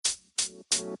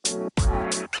All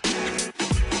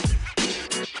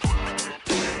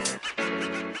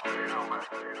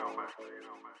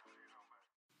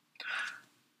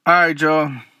right,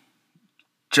 y'all.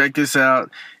 Check this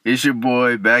out. It's your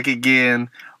boy back again.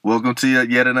 Welcome to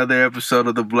yet another episode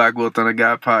of the Black Wealth on a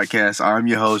Guy podcast. I'm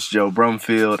your host, Joe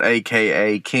Brumfield,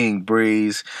 a.k.a. King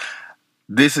Breeze.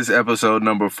 This is episode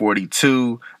number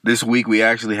 42. This week, we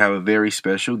actually have a very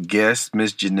special guest,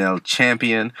 Miss Jeanel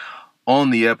Champion,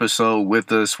 on the episode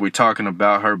with us. We're talking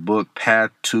about her book, Path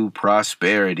to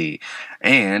Prosperity.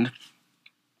 And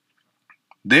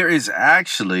there is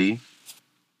actually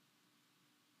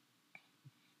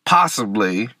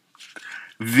possibly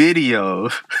a video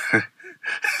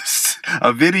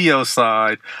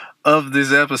side of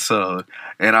this episode,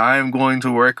 and I am going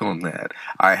to work on that.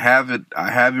 I have it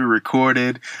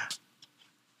recorded,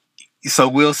 so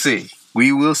we'll see.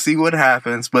 We will see what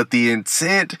happens, but the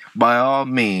intent, by all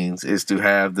means, is to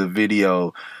have the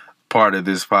video part of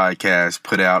this podcast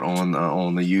put out on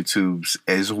the YouTubes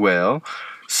as well.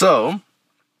 So,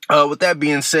 with that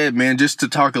being said, man, just to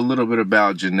talk a little bit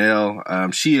about Jeanel,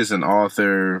 she is an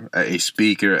author, a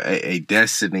speaker, a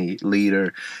destiny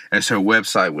leader, as her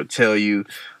website would tell you.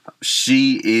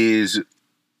 She is,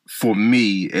 for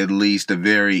me at least, a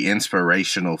very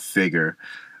inspirational figure,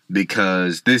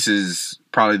 because this is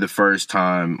probably the first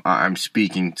time I'm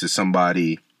speaking to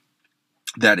somebody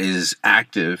that is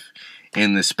active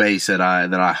in the space that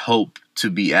I hope to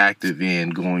be active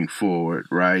in going forward,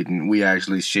 right? And we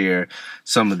actually share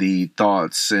some of the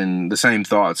thoughts and the same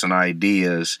thoughts and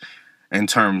ideas in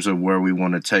terms of where we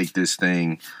want to take this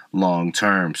thing long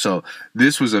term. So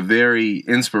this was a very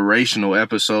inspirational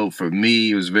episode for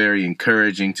me. It was very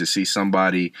encouraging to see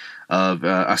somebody of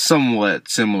a somewhat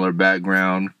similar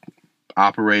background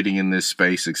operating in this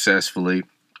space successfully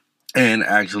and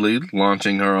actually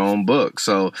launching her own book.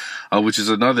 So, which is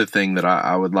another thing that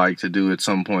I would like to do at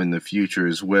some point in the future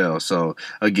as well. So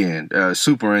again,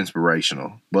 super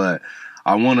inspirational. But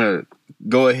I want to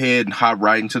go ahead and hop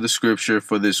right into the scripture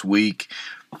for this week,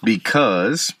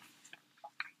 because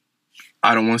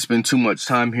I don't want to spend too much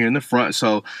time here in the front.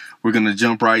 So we're going to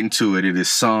jump right into it. It is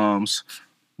Psalms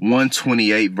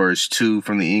 128 verse 2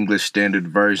 from the English Standard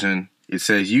Version. It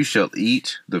says, "You shall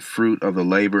eat the fruit of the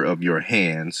labor of your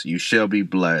hands. You shall be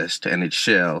blessed, and it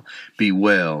shall be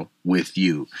well with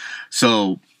you."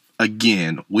 So,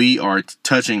 again, we are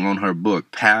touching on her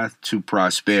book, Path to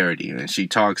Prosperity. And she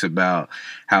talks about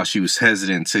how she was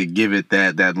hesitant to give it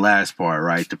that last part,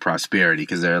 right, to prosperity,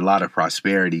 because there are a lot of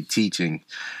prosperity teachings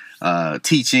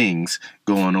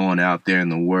going on out there in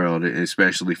the world,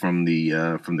 especially from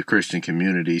the Christian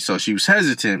community. So she was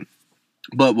hesitant.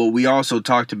 But what we also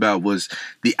talked about was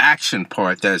the action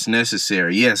part that's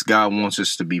necessary. Yes, God wants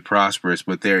us to be prosperous,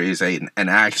 but there is an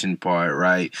action part,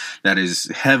 right, that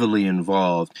is heavily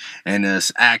involved in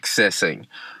us accessing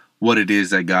what it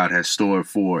is that God has stored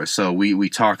for us. So we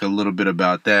talk a little bit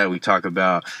about that. We talk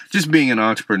about just being an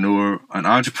entrepreneur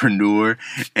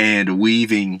and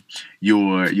weaving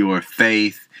your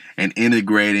faith and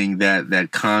integrating that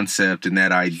concept and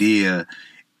that idea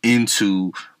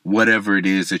into whatever it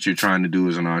is that you're trying to do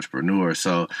as an entrepreneur.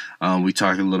 So we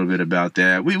talk a little bit about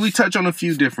that. We touch on a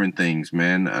few different things,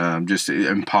 man. Just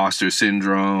imposter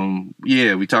syndrome.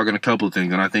 Yeah, we talk on a couple of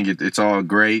things, and I think it's all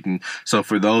great. And so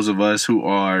for those of us who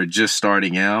are just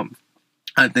starting out,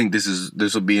 I think this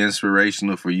will be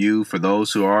inspirational for you. For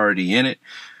those who are already in it,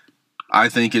 I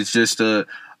think it's just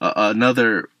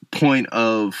another point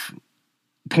of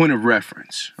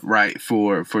reference, right,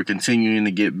 for continuing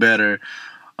to get better.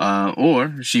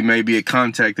 Or she may be a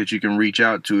contact that you can reach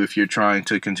out to if you're trying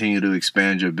to continue to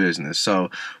expand your business. So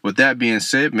with that being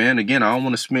said, man, again, I don't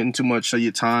want to spend too much of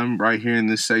your time right here in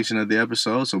this section of the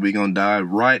episode. So we're going to dive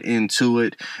right into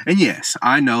it. And yes,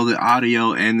 I know the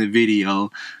audio and the video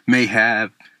may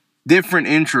have different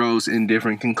intros and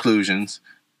different conclusions.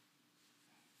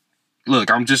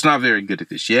 Look, I'm just not very good at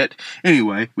this yet.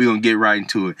 Anyway, we're going to get right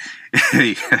into it.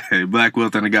 Hey, Black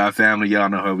Wealth and the God family, y'all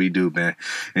know how we do, man.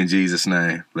 In Jesus'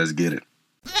 name, let's get it.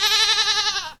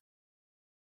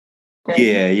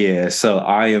 Yeah. So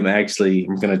I'm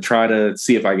going to try to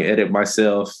see if I can edit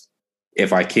myself.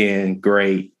 If I can,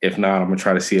 great. If not, I'm going to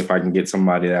try to see if I can get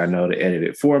somebody that I know to edit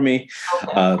it for me.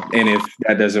 And if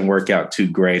that doesn't work out too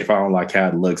great, if I don't like how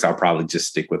it looks, I'll probably just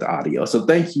stick with audio. So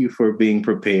thank you for being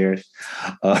prepared.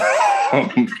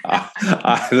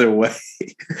 Either way.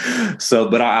 So,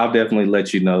 but I'll definitely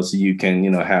let you know so you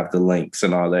can, have the links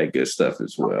and all that good stuff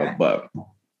as well. Okay.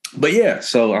 But yeah,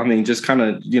 so I mean, just kind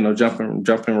of,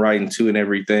 jumping right into it and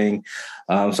everything.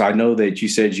 So I know that you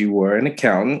said you were an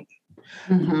accountant.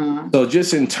 Mm-hmm. So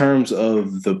just in terms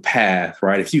of the path,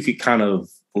 right, if you could kind of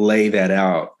lay that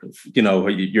out, you know,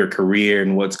 your career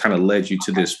and what's kind of led you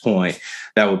to this point,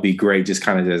 that would be great. Just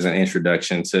kind of as an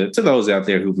introduction to those out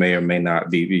there who may or may not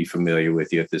be familiar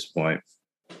with you at this point.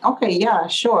 Okay, yeah,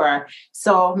 sure.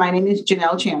 So my name is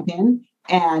Jeanel Champion,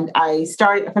 and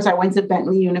first I went to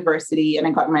Bentley University and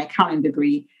I got my accounting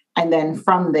degree. And then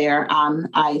from there,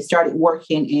 I started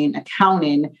working in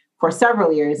accounting for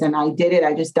several years, and I did it.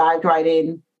 I just dived right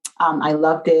in. I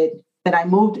loved it. Then I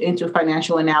moved into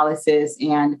financial analysis,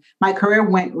 and my career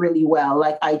went really well.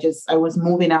 Like I was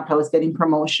moving up, I was getting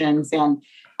promotions, and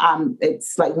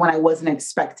it's like when I wasn't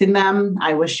expecting them,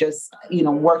 I was just,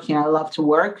 working. I love to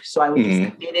work, so I was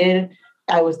just committed.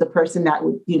 I was the person that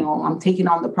would, I'm taking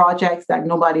on the projects that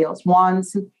nobody else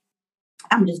wants.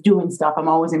 I'm just doing stuff. I'm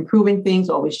always improving things,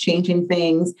 always changing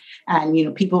things.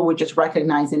 And, people were just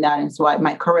recognizing that. And so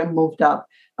my career moved up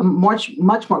much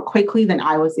more quickly than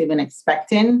I was even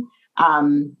expecting.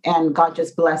 And God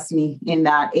just blessed me in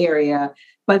that area.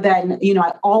 But then,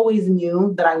 I always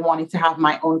knew that I wanted to have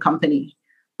my own company,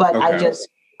 but I just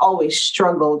always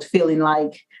struggled feeling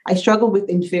like I struggled with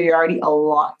inferiority a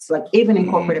lot. Like even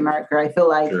in corporate America, I feel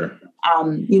like,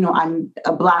 I'm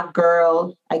a Black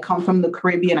girl. I come from the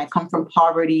Caribbean. I come from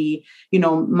poverty.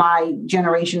 My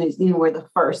generation is, we're the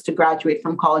first to graduate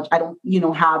from college. I don't,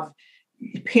 have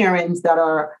parents that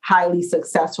are highly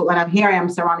successful. And I am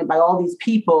surrounded by all these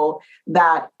people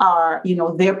that are,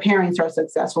 their parents are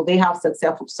successful. They have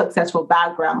successful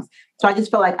backgrounds. So I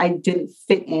just felt like I didn't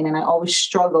fit in. And I always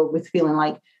struggled with feeling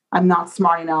like I'm not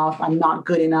smart enough. I'm not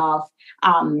good enough.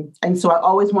 And so I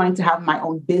always wanted to have my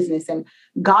own business. And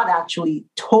God actually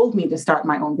told me to start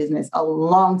my own business a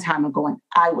long time ago. And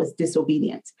I was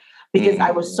disobedient because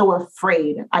I was so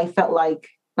afraid. I felt like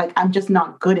I'm just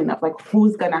not good enough. Like,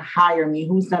 who's going to hire me?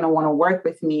 Who's going to want to work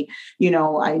with me?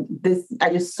 I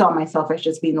just saw myself as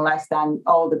just being less than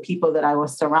all the people that I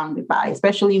was surrounded by,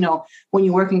 especially, when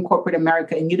you work in corporate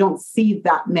America and you don't see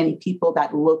that many people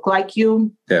that look like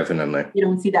you. Definitely. You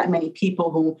don't see that many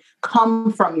people who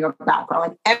come from your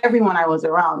background. Like everyone I was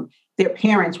around, their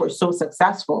parents were so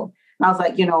successful. And I was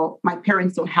like, my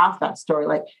parents don't have that story.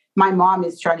 Like, my mom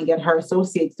is trying to get her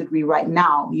associate's degree right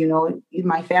now.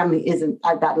 My family isn't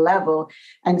at that level.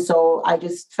 And so I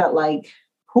just felt like,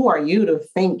 who are you to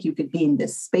think you could be in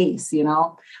this space,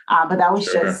 But that was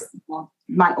just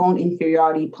my own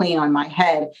inferiority playing on my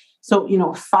head. So,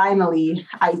 finally,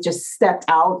 I just stepped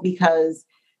out because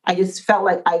I just felt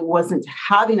like I wasn't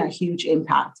having a huge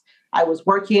impact. I was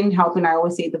working, helping, I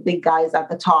always say, the big guys at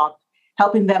the top,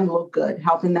 helping them look good,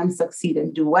 helping them succeed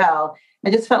and do well.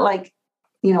 I just felt like,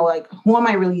 who am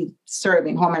I really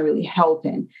serving? Who am I really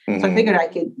helping? So I figured I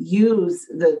could use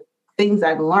the things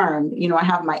I've learned. I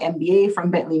have my MBA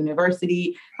from Bentley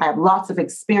University. I have lots of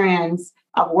experience.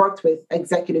 I've worked with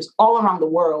executives all around the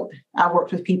world. I've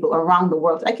worked with people around the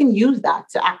world. I can use that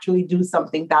to actually do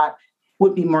something that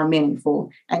would be more meaningful.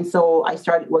 And so I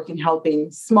started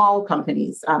helping small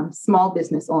companies, small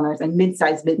business owners and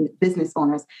mid-sized business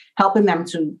owners, helping them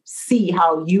to see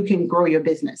how you can grow your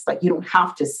business. Like, you don't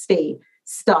have to stay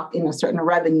stuck in a certain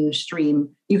revenue stream.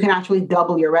 You can actually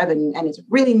double your revenue, and it's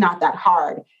really not that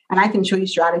hard. And I can show you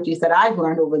strategies that I've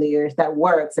learned over the years that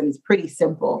works, and it's pretty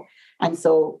simple. And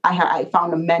so I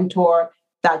found a mentor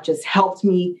that just helped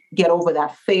me get over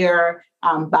that fear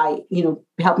by,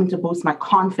 helping to boost my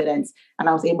confidence. And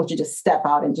I was able to just step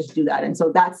out and just do that. And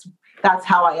so that's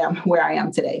how I am where I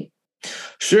am today.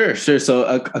 Sure. So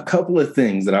a couple of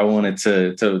things that I wanted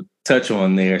to touch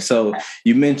on there. So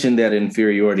you mentioned that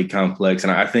inferiority complex,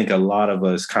 and I think a lot of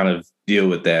us kind of deal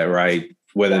with that, right?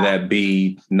 Whether that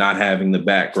be not having the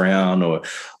background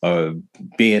or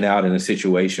being out in a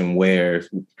situation where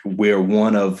we're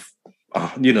one of,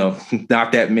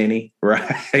 not that many,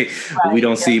 right? We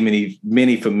don't see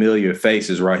many familiar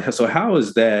faces, right? So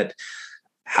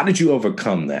how did you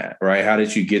overcome that, right? How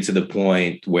did you get to the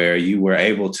point where you were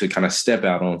able to kind of step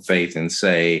out on faith and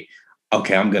say,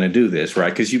 okay, I'm going to do this, right?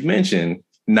 Because you've mentioned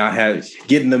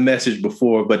getting the message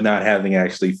before, but not having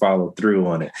actually followed through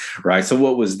on it, right? So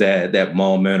what was that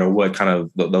moment, or what kind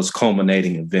of those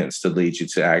culminating events to lead you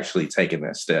to actually taking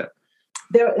that step?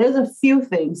 There's a few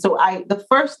things. So the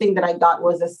first thing that I got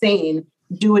was a saying,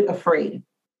 do it afraid.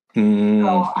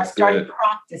 So I started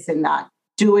practicing that.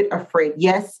 Do it afraid.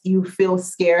 Yes, you feel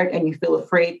scared and you feel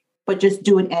afraid, but just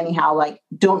do it anyhow. Like,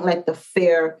 don't let the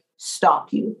fear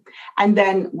stop you. And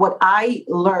then what I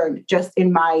learned just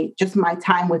in my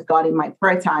time with God, in my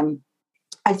prayer time,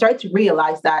 I started to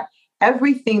realize that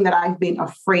everything that I've been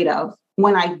afraid of,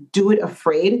 when I do it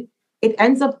afraid, it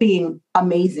ends up being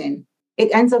amazing. It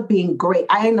ends up being great.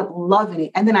 I end up loving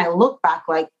it. And then I look back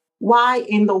like, why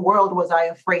in the world was I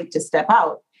afraid to step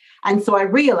out? And so I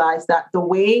realized that the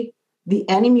way the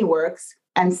enemy works,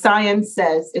 and science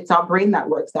says it's our brain that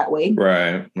works that way.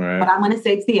 Right. But I'm going to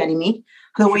say it's the enemy.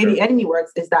 The way the enemy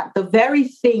works is that the very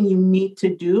thing you need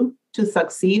to do to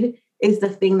succeed is the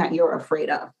thing that you're afraid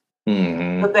of.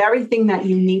 Mm-hmm. The very thing that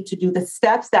you need to do, the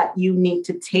steps that you need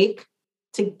to take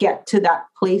to get to that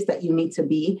place that you need to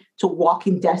be, to walk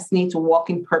in destiny, to walk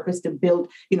in purpose, to build,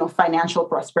 financial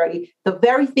prosperity. The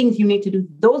very things you need to do,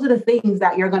 those are the things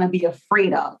that you're going to be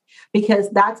afraid of, because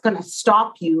that's going to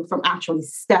stop you from actually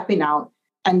stepping out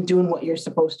and doing what you're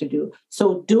supposed to do.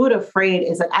 So do it afraid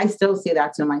is like, I still say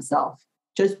that to myself.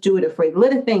 Just do it afraid.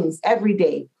 Little things every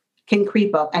day can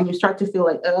creep up and you start to feel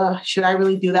like, should I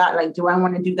really do that? Like, do I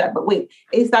want to do that? But wait,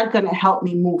 is that going to help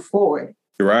me move forward?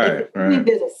 Right. If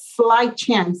there's a slight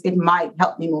chance it might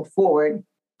help me move forward,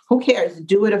 who cares?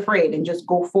 Do it afraid and just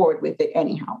go forward with it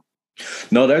anyhow.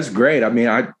 No, that's great. I mean,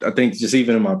 I think just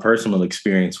even in my personal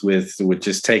experience with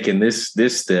just taking this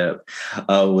step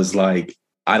was like,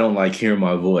 I don't like hearing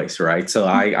my voice, right? So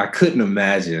I couldn't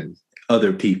imagine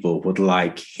other people would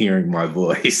like hearing my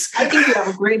voice. I think you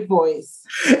have a great voice.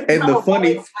 And the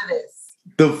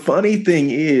funny thing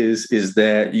is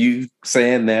that you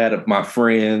saying that, my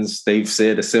friends, they've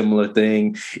said a similar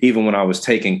thing. Even when I was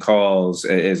taking calls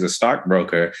as a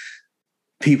stockbroker,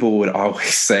 people would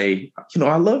always say,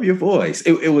 I love your voice.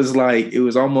 It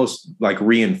was almost like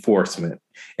reinforcement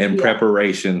and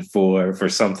preparation for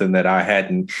something that I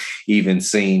hadn't even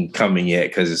seen coming yet,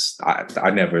 because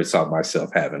I never saw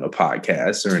myself having a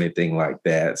podcast or anything like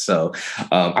that. So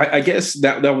I guess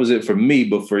that was it for me.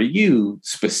 But for you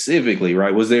specifically,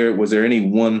 right, was there any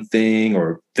one thing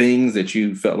or things that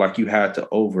you felt like you had to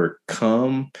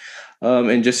overcome?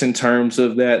 And just in terms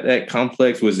of that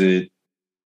complex, was it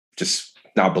just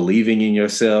not believing in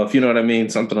yourself? You know what I mean?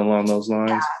 Something along those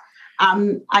lines. Yeah.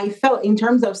 I felt in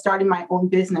terms of starting my own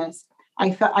business,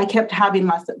 I kept having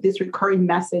this recurring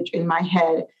message in my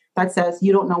head that says,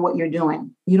 you don't know what you're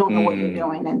doing. You don't know what you're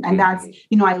doing. And that's,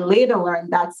 I later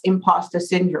learned that's imposter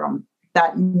syndrome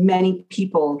that many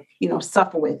people,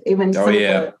 suffer with. Even some of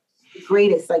the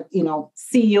greatest,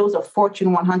 CEOs of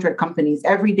Fortune 100 companies,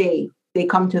 every day they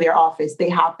come to their office, they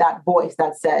have that voice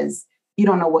that says, you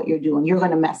don't know what you're doing. You're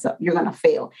going to mess up. You're going to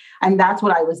fail. And that's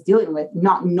what I was dealing with,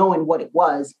 not knowing what it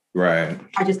was. Right.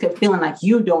 I just kept feeling like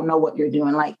you don't know what you're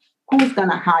doing. Like, who's going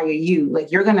to hire you? Like,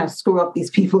 you're going to screw up these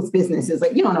people's businesses.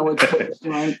 Like, you don't know what you're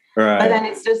doing. Right. But then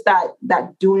it's just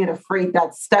that doing it afraid,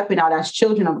 that stepping out as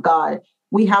children of God.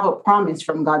 We have a promise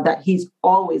from God that he's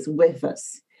always with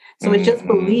us. So it's just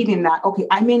believing that, okay,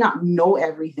 I may not know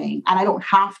everything and I don't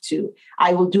have to.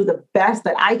 I will do the best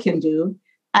that I can do.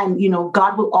 And,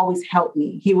 God will always help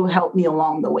me. He will help me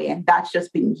along the way. And that's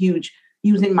just been huge,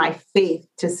 using my faith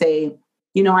to say,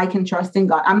 I can trust in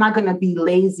God. I'm not going to be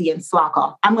lazy and slack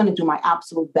off. I'm going to do my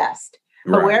absolute best.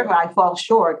 But Right. wherever I fall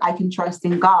short, I can trust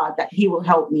in God that he will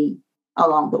help me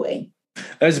along the way.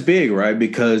 That's big, right?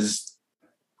 Because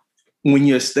when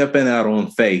you're stepping out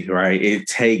on faith, right, it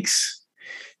takes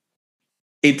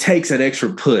an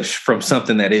extra push from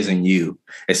something that isn't you,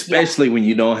 especially when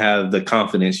you don't have the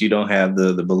confidence, you don't have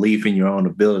the belief in your own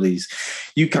abilities.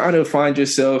 You kind of find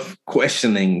yourself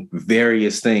questioning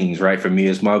various things, right? For me,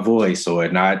 it's my voice, or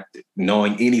not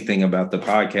knowing anything about the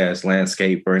podcast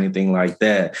landscape or anything like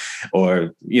that.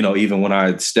 Or, even when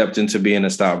I stepped into being a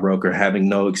stockbroker, having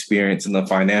no experience in the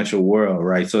financial world,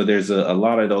 right? So there's a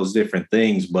lot of those different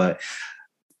things. But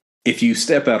if you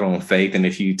step out on faith and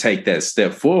if you take that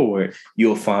step forward,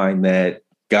 you'll find that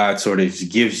God sort of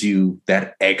gives you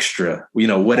that extra,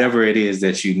 whatever it is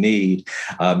that you need.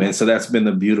 And so that's been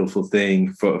the beautiful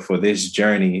thing for this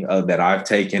journey that I've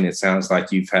taken. It sounds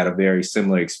like you've had a very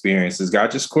similar experience. As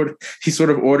God he sort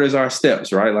of orders our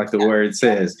steps, right? Like the word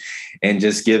says, and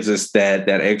just gives us that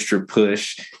extra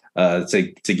push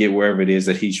to get wherever it is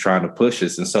that he's trying to push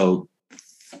us. And so,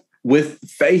 with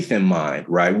faith in mind,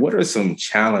 right, what are some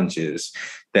challenges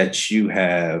that you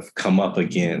have come up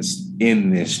against in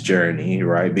this journey,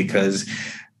 right? Because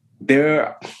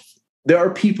there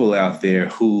are people out there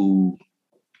who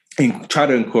try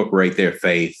to incorporate their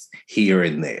faith here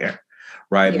and there,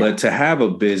 right? Yeah. But to have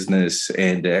a business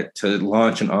and to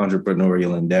launch an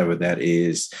entrepreneurial endeavor that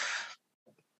is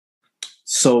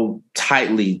so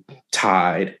tightly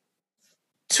tied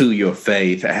to your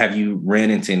faith, have you ran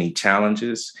into any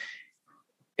challenges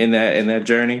in that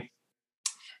journey?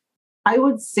 I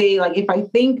would say, if I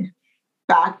think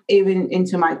back even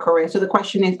into my career, so the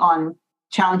question is on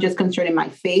challenges concerning my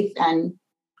faith and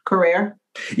career.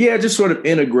 Yeah, just sort of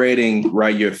integrating,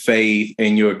 right, your faith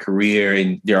and your career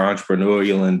and your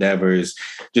entrepreneurial endeavors,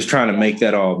 just trying to make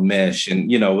that all mesh.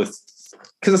 And,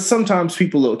 because sometimes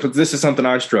because this is something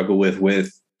I struggle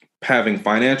with having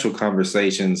financial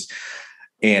conversations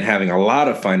and having a lot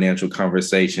of financial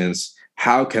conversations,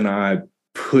 how can I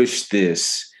push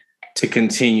this to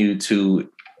continue to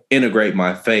integrate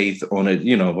my faith on a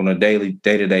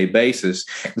day-to-day basis?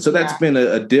 And so that's been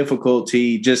a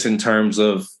difficulty just in terms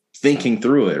of thinking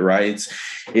through it, right?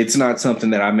 It's not something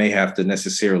that I may have to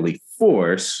necessarily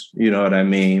force, you know what I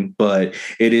mean? But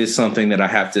it is something that I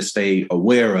have to stay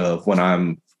aware of when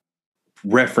I'm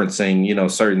referencing,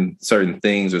 certain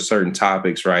things or certain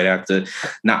topics, right? I have to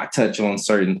not touch on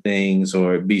certain things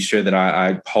or be sure that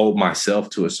I hold myself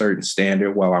to a certain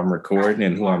standard while I'm recording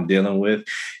and who I'm dealing with.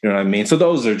 You know what I mean? So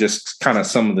those are just kind of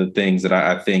some of the things that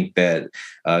I think that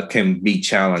can be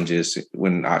challenges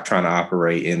when I'm trying to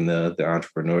operate in the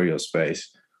entrepreneurial space.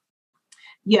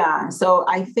 Yeah. So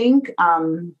I think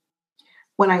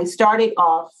when I started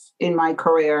off in my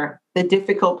career, the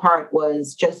difficult part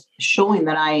was just showing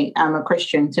that I am a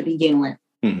Christian to begin with.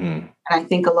 Mm-hmm. And I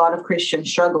think a lot of Christians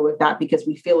struggle with that because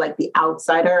we feel like the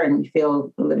outsider and we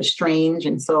feel a little strange.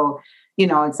 And so,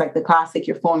 it's like the classic,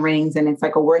 your phone rings and it's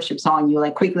like a worship song. You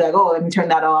like quickly like, oh, let me turn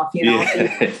that off, things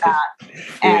like that.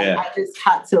 And I just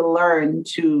had to learn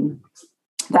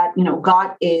that,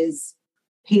 God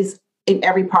he's in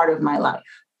every part of my life.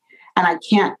 And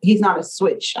he's not a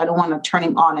switch. I don't want to turn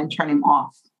him on and turn him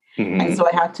off. Mm-hmm. And so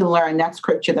I had to learn that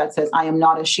scripture that says, I am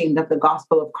not ashamed of the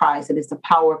gospel of Christ. It is the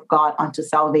power of God unto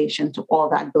salvation to all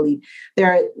that believe.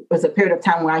 There was a period of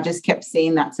time where I just kept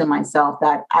saying that to myself,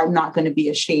 that I'm not going to be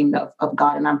ashamed of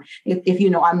God. And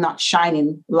I'm not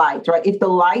shining light, right? If the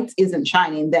light isn't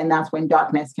shining, then that's when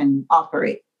darkness can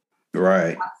operate.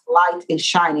 Right. Once light is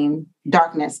shining,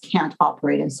 darkness can't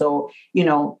operate. And so,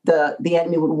 the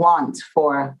enemy would want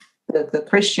for the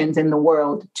Christians in the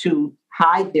world to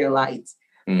hide their lights.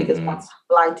 Because once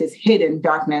light is hidden,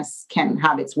 darkness can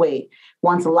have its way.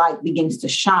 Once light begins to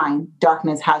shine,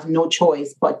 darkness has no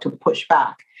choice but to push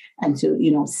back and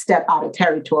to, step out of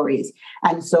territories.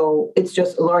 And so it's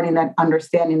just learning that,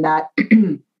 understanding that.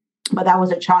 But that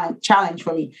was a challenge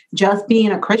for me. Just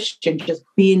being a Christian, just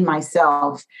being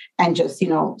myself and just,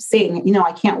 saying,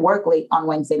 I can't work late on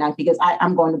Wednesday night because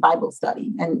I'm going to Bible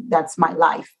study and that's my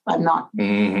life. I'm not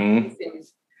in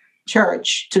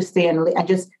church to stay and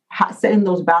just setting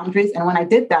those boundaries. And when I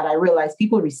did that, I realized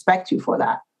people respect you for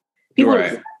that. People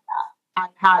respect that. I've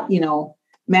had,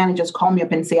 managers call me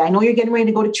up and say, I know you're getting ready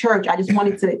to go to church. I just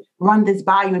wanted to run this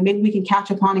by you and maybe we can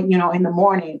catch up on it, in the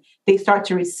morning. They start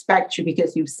to respect you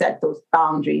because you've set those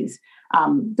boundaries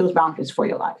for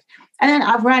your life. And then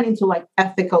I've ran into like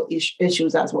ethical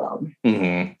issues as well.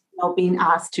 Mm-hmm. Being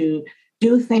asked to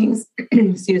do things,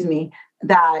 excuse me,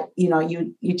 that,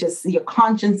 you just, your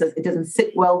conscience, it doesn't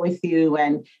sit well with you,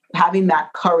 and having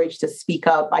that courage to speak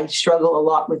up. I struggle a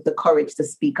lot with the courage to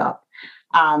speak up.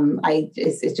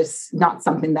 It's just not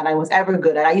something that I was ever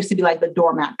good at. I used to be like the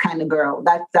doormat kind of girl.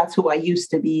 That's who I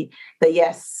used to be, the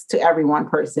yes to everyone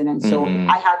person. And so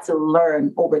I had to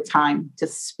learn over time to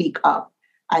speak up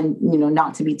and,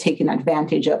 not to be taken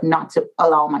advantage of, not to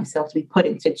allow myself to be put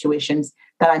in situations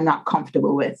that I'm not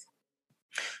comfortable with.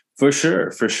 For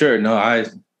sure. No,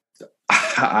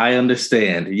 I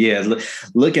understand. Yeah.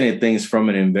 Looking at things from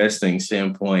an investing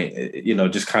standpoint,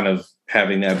 just kind of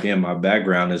having that being my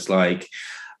background is like,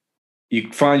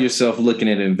 you find yourself looking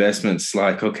at investments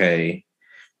like, okay,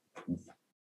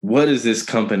 what is this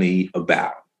company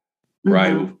about?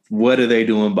 Right? Mm-hmm. What are they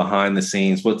doing behind the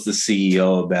scenes? What's the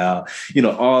CEO about?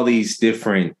 All these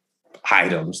different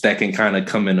items that can kind of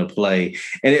come into play.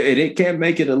 And it can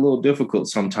make it a little difficult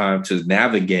sometimes to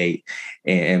navigate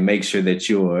and make sure that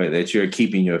you're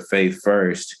keeping your faith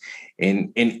first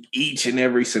in each and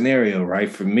every scenario,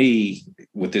 right? For me,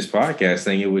 with this podcast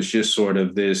thing, it was just sort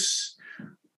of this,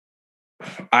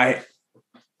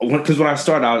 because when I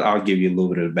started, I'll give you a little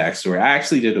bit of the backstory. I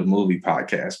actually did a movie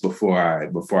podcast before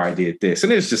I did this.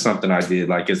 And it's just something I did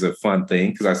like as a fun thing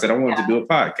because I said I wanted to do a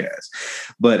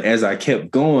podcast. But as I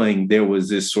kept going, there was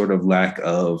this sort of lack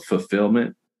of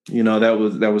fulfillment,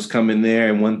 that was coming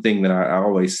there. And one thing that I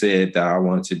always said that I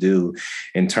wanted to do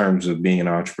in terms of being an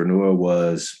entrepreneur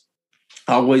was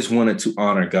I always wanted to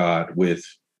honor God with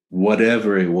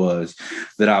whatever it was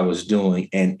that I was doing.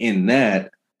 And in that,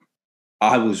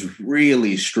 I was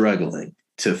really struggling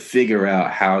to figure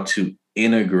out how to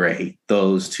integrate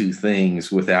those two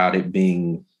things without it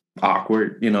being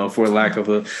awkward, for lack of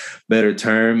a better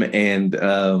term. And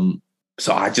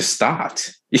so I just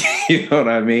stopped, you know what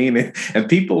I mean? And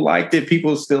people liked it.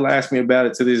 People still ask me about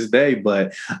it to this day.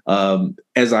 But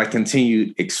as I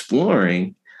continued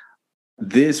exploring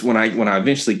this, when I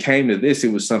eventually came to this,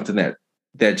 it was something that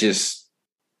just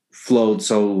flowed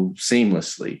so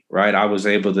seamlessly, right? I was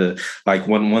able to, like,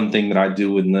 one thing that I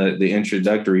do in the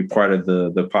introductory part of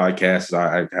the podcast is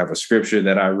I have a scripture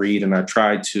that I read, and I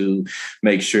try to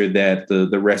make sure that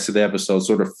the rest of the episode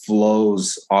sort of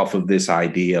flows off of this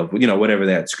idea of, whatever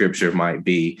that scripture might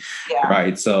be. Yeah.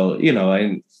 Right. So,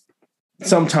 and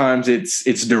sometimes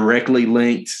it's directly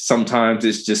linked. Sometimes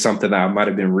it's just something that I might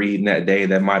have been reading that day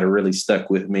that might have really stuck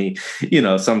with me.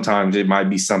 Sometimes it might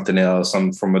be something else,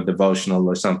 some from a devotional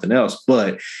or something else.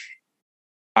 But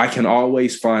I can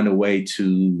always find a way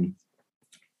to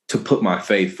put my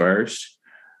faith first.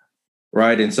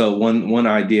 Right. And so one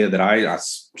idea that I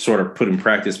sort of put in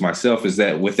practice myself is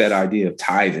that with that idea of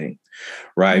tithing,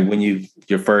 right? When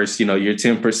your first, your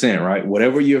 10%, right?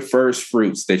 Whatever your first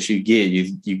fruits that you get,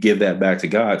 you give that back to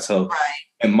God. So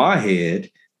in my head,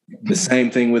 the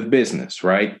same thing with business,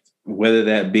 right? Whether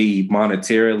that be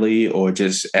monetarily or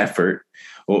just effort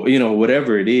or,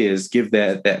 whatever it is, give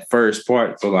that first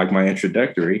part. So like my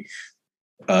introductory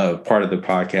part of the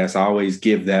podcast, I always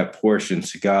give that portion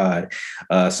to God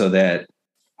so that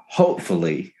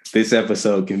hopefully this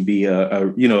episode can be a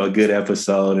good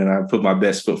episode, and I put my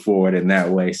best foot forward in that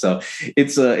way. So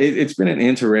it's been an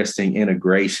interesting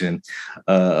integration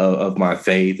of my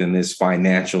faith in this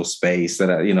financial space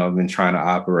that I've been trying to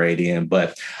operate in.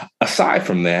 But aside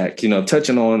from that,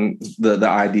 touching on the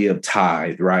idea of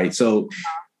tithe, right? So.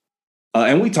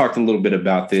 And we talked a little bit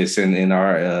about this in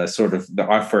our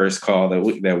our first call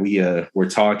that we were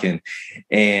talking,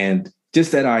 and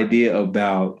just that idea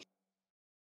about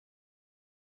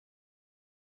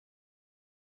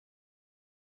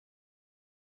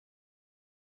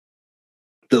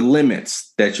the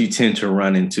limits that you tend to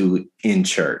run into in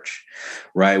church,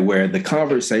 right? Where the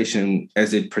conversation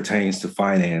as it pertains to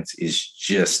finance is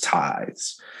just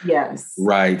tithes. Yes.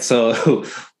 Right. So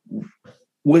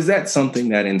was that something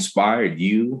that inspired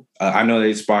you? I know it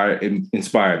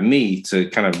inspired me to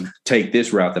kind of take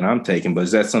this route that I'm taking, but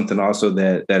is that something also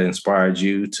that inspired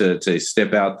you to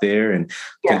step out there and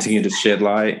continue to shed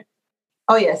light?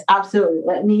 Oh, yes, absolutely.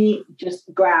 Let me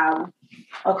just grab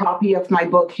a copy of my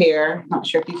book here. Not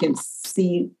sure if you can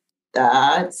see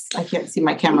that. I can't see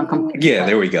my camera. Yeah,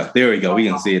 there we go. We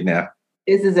can see it now.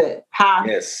 This is it. Path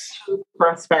to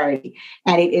Prosperity.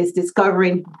 And it is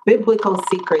discovering biblical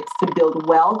secrets to build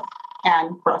wealth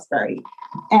and prosperity.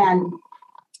 And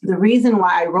the reason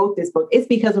why I wrote this book is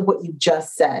because of what you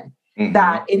just said,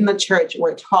 that in the church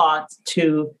we're taught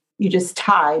to, you just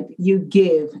tithe, you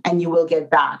give, and you will get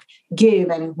back. Give,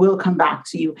 and it will come back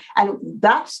to you. And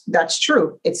that's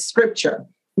true. It's scripture.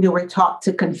 We're taught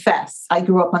to confess. I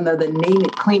grew up under the name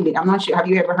it, claim it. I'm not sure. Have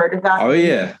you ever heard of that? Oh,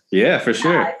 yeah. Yeah, for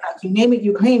sure. Like, you name it,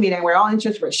 you claim it. And we're all in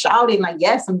church. We're shouting like,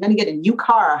 yes, I'm going to get a new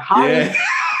car. Yeah.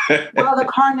 Well, the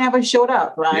car never showed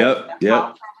up, right?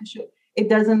 Yep.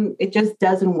 It just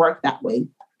doesn't work that way.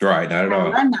 Right, not at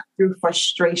all. I learned that through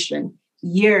frustration,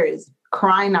 years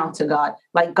crying out to God,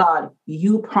 like, God,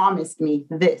 you promised me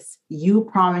this. You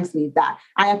promised me that.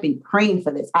 I have been praying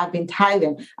for this. I've been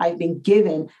tithing. I've been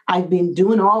giving. I've been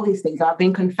doing all these things. I've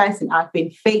been confessing. I've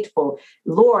been faithful.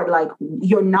 Lord, like,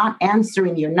 you're not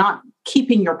answering. You're not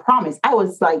keeping your promise. I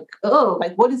was like, oh,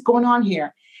 like, what is going on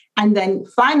here? And then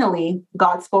finally,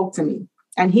 God spoke to me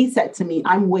and he said to me,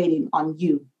 I'm waiting on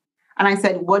you. And I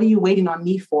said, what are you waiting on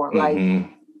me for? Like,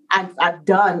 I've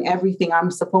done everything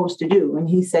I'm supposed to do. And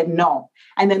he said, no.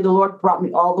 And then the Lord brought me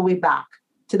all the way back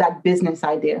to that business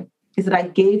idea. He said, I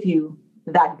gave you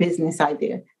that business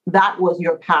idea. That was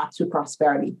your path to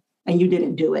prosperity. And you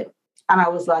didn't do it. And I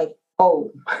was like,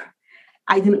 oh,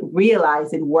 I didn't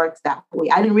realize it worked that way.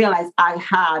 I didn't realize I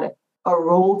had a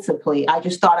role to play. I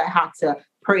just thought I had to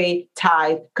pray,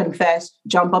 tithe, confess,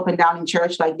 jump up and down in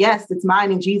church. Like, yes, it's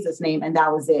mine in Jesus' name. And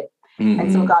that was it.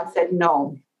 And so God said,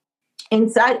 no.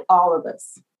 Inside all of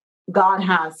us, God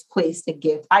has placed a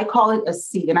gift. I call it a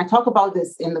seed. And I talk about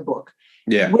this in the book.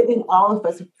 Yeah. Within all of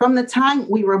us, from the time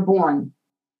we were born,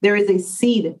 there is a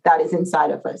seed that is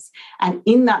inside of us. And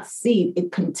in that seed,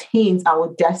 it contains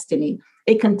our destiny.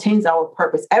 It contains our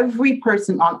purpose. Every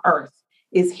person on earth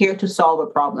is here to solve a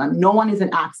problem. No one is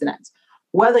an accident.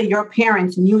 Whether your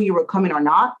parents knew you were coming or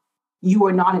not, you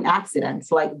were not an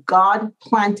accident. Like, God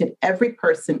planted every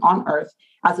person on earth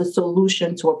as a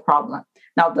solution to a problem.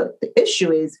 Now, the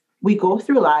issue is we go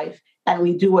through life and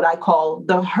we do what I call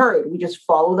the herd. We just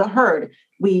follow the herd.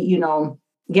 We,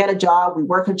 get a job, we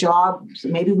work a job.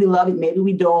 Maybe we love it, maybe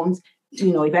we don't.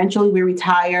 Eventually we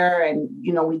retire and,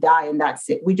 we die and that's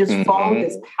it. We just follow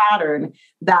this pattern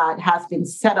that has been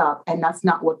set up, and that's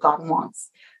not what God wants.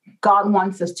 God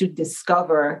wants us to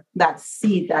discover that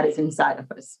seed that is inside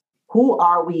of us. Who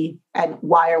are we and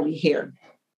why are we here?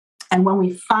 And when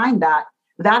we find that,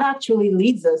 that actually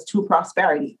leads us to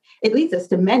prosperity. It leads us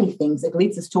to many things. It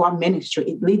leads us to our ministry.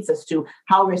 It leads us to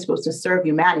how we're supposed to serve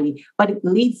humanity, but it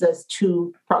leads us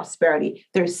to prosperity.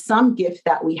 There's some gift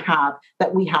that we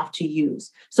have to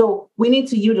use. So we need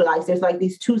to utilize, there's like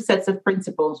these two sets of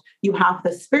principles. You have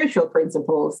the spiritual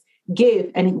principles,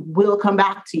 give and it will come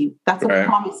back to you. That's a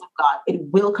promise of God. It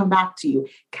will come back to you.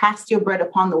 Cast your bread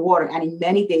upon the water and in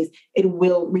many days it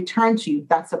will return to you.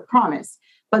 That's a promise.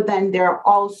 But then there are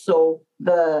also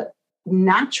the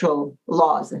natural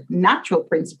laws, natural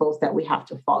principles that we have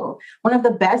to follow. One of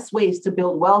the best ways to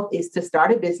build wealth is to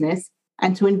start a business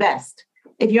and to invest.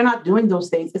 If you're not doing those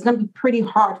things, it's going to be pretty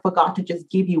hard for God to just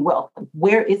give you wealth.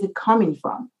 Where is it coming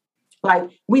from?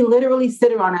 Like we literally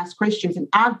sit around as Christians, and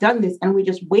I've done this, and we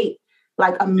just wait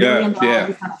like $1 million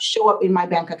to show up in my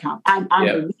bank account. I'm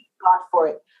believing God for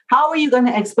it. How are you going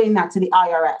to explain that to the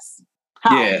IRS?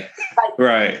 How? Yeah,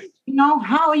 right.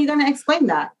 How are you going to explain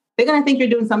that? They're going to think you're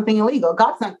doing something illegal.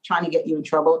 God's not trying to get you in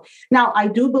trouble. Now, I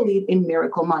do believe in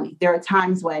miracle money. There are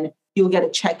times when you'll get a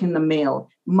check in the mail.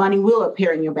 Money will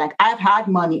appear in your bank. I've had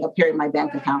money appear in my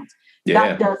bank account. Yeah.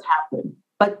 That does happen.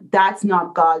 But that's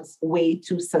not God's way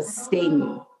to sustain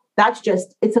you.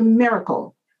 It's a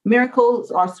miracle.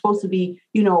 Miracles are supposed to be,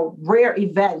 rare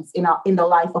events in the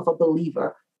life of a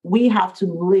believer. We have to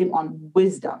live on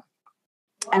wisdom.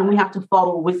 And we have to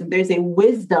follow wisdom. There's a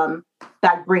wisdom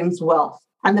that brings wealth.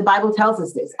 And the Bible tells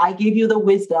us this. I give you the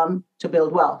wisdom to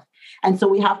build wealth. And so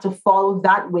we have to follow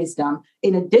that wisdom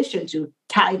in addition to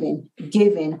tithing,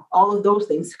 giving, all of those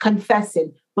things,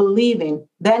 confessing, believing.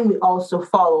 Then we also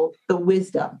follow the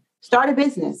wisdom. Start a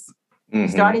business,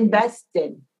 start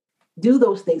investing, do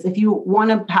those things. If you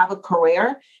want to have a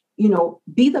career,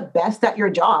 be the best at your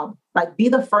job. Like be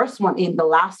the first one in, the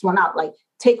last one out. Like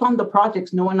take on the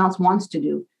projects no one else wants to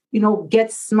do.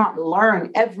 Get smart,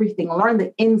 learn everything, learn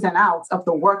the ins and outs of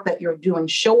the work that you're doing,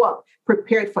 show up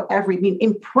prepared for every meeting,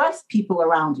 impress people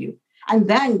around you. And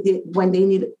then when they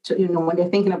need to, when they're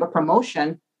thinking of a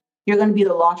promotion, you're going to be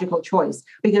the logical choice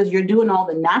because you're doing all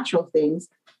the natural things,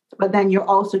 but then you're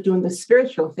also doing the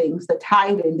spiritual things, the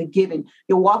tithing, the giving.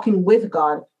 You're walking with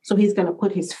God. So he's going to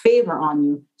put his favor on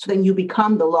you. So then you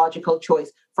become the logical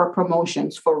choice for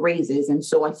promotions, for raises, and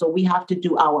so on. So we have to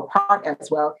do our part as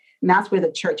well. And that's where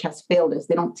the church has failed us.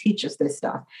 They don't teach us this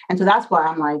stuff. And so that's why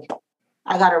I'm like,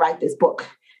 I got to write this book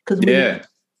because we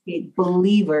need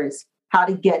believers how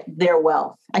to get their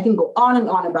wealth. I can go on and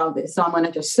on about this. So I'm going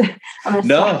to just,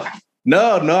 No,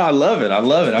 I love it.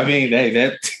 I mean,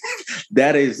 hey,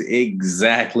 that is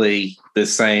exactly the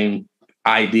same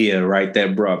idea, right?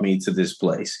 That brought me to this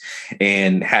place.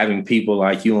 And having people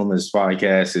like you on this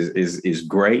podcast is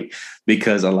great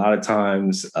because a lot of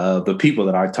times the people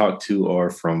that I talk to are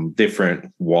from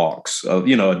different walks of,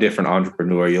 different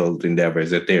entrepreneurial endeavors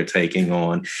that they're taking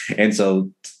on. And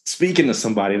so speaking to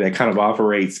somebody that kind of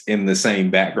operates in the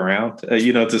same background,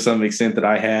 to some extent that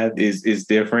I have is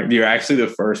different. You're actually the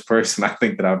first person I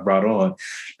think that I've brought on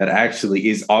that actually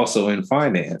is also in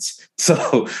finance.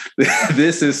 So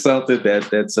this is something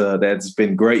that's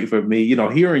been great for me.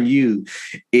 Hearing you,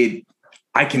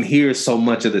 I can hear so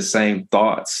much of the same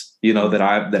thoughts, that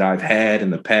I've had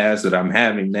in the past that I'm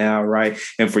having now, right?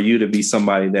 And for you to be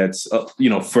somebody that's,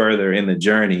 further in the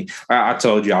journey. I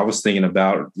told you I was thinking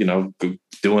about,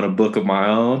 doing a book of my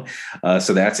own.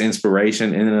 So that's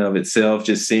inspiration in and of itself,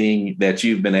 just seeing that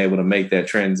you've been able to make that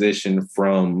transition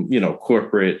from,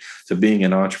 corporate to being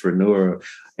an entrepreneur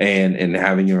and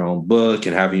having your own book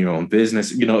and having your own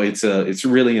business. It's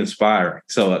really inspiring.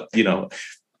 So,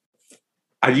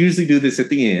 I usually do this at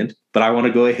the end, but I want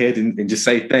to go ahead and just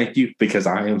say thank you because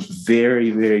I am very,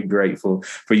 very grateful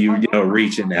for you,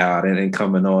 reaching out and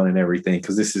coming on and everything.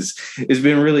 Because it's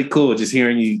been really cool just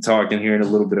hearing you talk and hearing a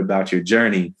little bit about your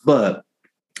journey. But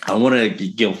I want to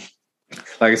give,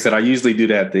 like I said, I usually do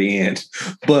that at the end,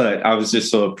 but I was just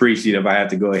so appreciative. I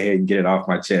had to go ahead and get it off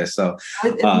my chest. So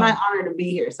it's my honor to be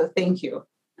here. So thank you.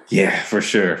 Yeah, for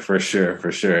sure.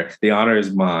 The honor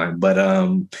is mine. But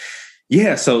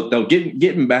yeah, so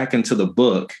getting back into the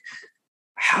book,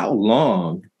 how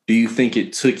long do you think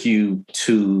it took you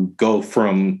to go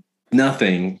from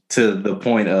nothing to the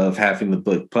point of having the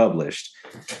book published?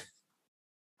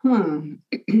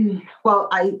 Well,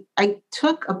 I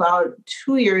took about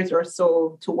 2 years or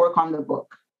so to work on the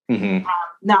book. Mm-hmm.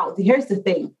 Now, here's the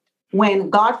thing. When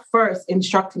God first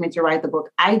instructed me to write the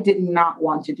book, I did not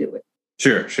want to do it.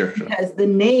 Sure. Because the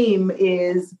name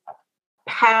is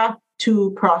Path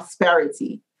to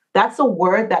Prosperity. That's a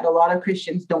word that a lot of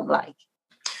Christians don't like.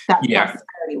 That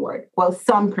prosperity word. Well,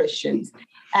 some Christians.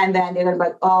 And then they're going to be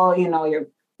like, oh,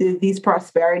 these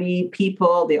prosperity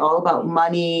people, they're all about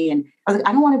money. And I was like,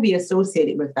 I don't want to be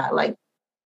associated with that. Like,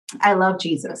 I love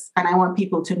Jesus and I want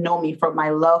people to know me for my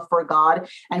love for God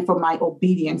and for my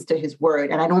obedience to his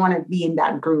word. And I don't want to be in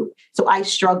that group. So I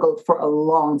struggled for a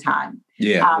long time.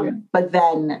 But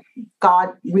then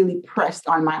God really pressed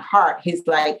on my heart. He's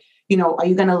like, are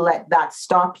you going to let that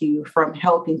stop you from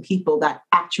helping people that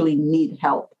actually need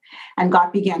help? And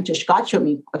God showed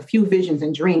me a few visions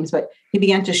and dreams, but he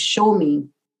began to show me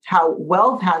how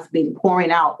wealth has been pouring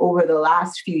out over the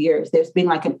last few years. There's been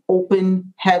like an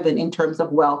open heaven in terms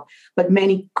of wealth, but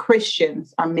many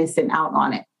Christians are missing out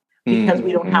on it because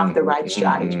we don't have the right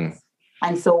strategies.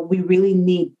 And so we really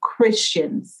need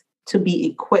Christians to be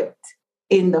equipped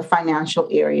in the financial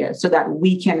area so that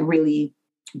we can really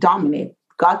dominate.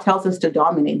 God tells us to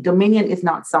dominate. Dominion is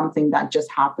not something that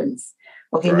just happens.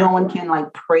 Okay, right. No one can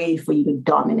like pray for you to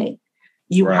dominate.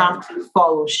 You have to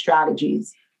follow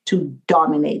strategies to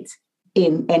dominate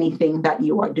in anything that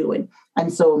you are doing.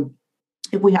 And so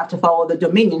if we have to follow the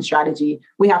dominion strategy,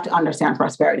 we have to understand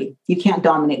prosperity. You can't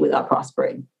dominate without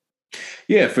prospering.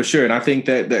 Yeah, for sure. And I think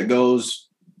that goes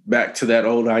back to that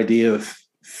old idea of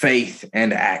faith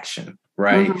and action,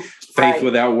 right? Mm-hmm. Faith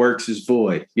without works is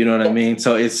void. You know what I mean?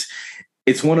 So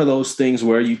it's one of those things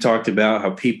where you talked about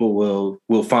how people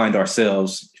will find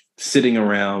ourselves sitting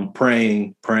around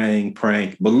praying,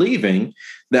 believing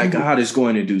that God is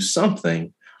going to do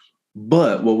something.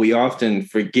 But what we often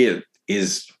forget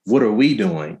is, what are we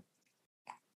doing?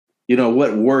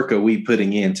 What work are we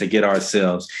putting in to get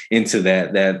ourselves into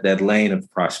that lane of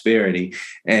prosperity?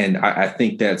 And I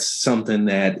think that's something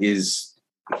that is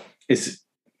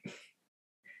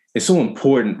so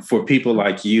important for people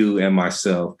like you and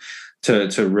myself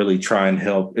to really try and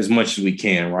help as much as we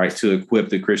can, right? To equip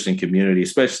the Christian community,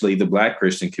 especially the Black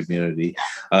Christian community,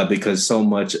 because so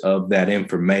much of that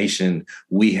information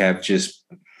we have just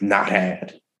not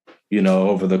had,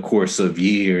 over the course of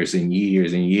years and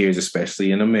years and years,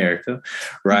 especially in America,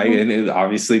 right? Mm-hmm. And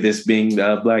obviously this being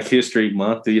Black History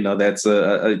Month, that's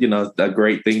a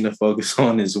great thing to focus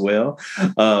on as well.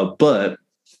 But,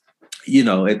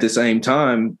 at the same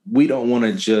time, we don't want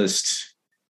to just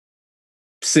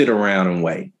sit around and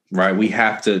wait, right? We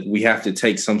have to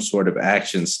take some sort of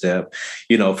action step.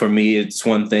 For me, it's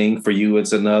one thing, for you,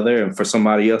 it's another, and for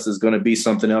somebody else, it's going to be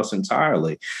something else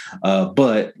entirely.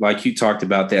 But like you talked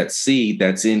about, that seed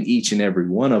that's in each and every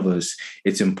one of us,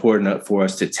 it's important for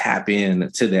us to tap in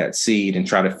to that seed and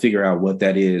try to figure out what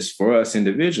that is for us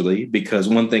individually. Because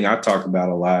one thing I talk about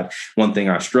a lot, one thing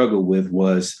I struggled with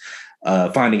was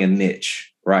finding a niche.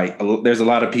 Right. There's a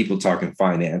lot of people talking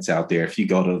finance out there if you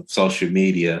go to social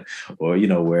media or,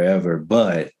 wherever,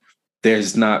 but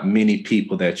there's not many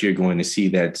people that you're going to see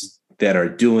that are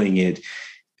doing it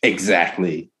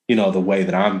exactly, the way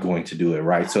that I'm going to do it.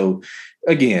 Right. So,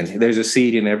 again, there's a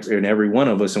seed in every one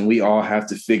of us, and we all have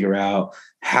to figure out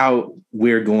how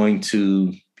we're going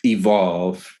to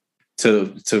evolve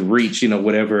to reach,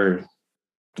 whatever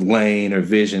lane or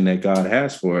vision that God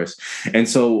has for us. And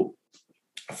so,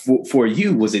 for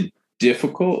you, was it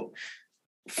difficult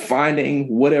finding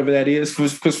whatever that is?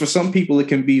 Because for some people, it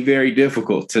can be very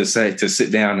difficult to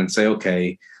sit down and say,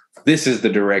 okay, this is the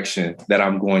direction that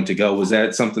I'm going to go. Was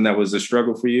that something that was a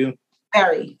struggle for you?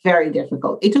 Very, very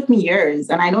difficult. It took me years,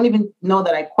 and I don't even know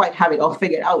that I quite have it all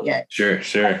figured out yet. Sure.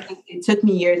 It took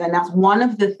me years, and that's one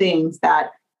of the things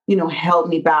that held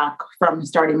me back from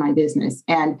starting my business.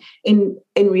 And in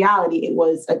reality, it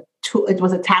was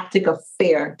a tactic of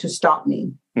fear to stop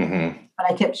me. Mm-hmm.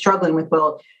 But I kept struggling with,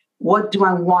 well, what do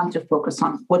I want to focus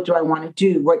on? What do I want to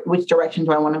do? Which direction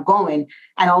do I want to go in?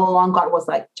 And all along, God was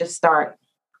like, just start,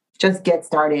 just get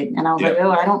started. And I was like,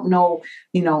 oh, I don't know,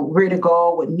 where to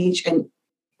go, what niche. And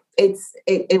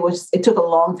it took a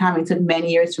long time. It took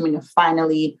many years for me to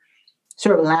finally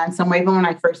sort of land somewhere. Even when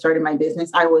I first started my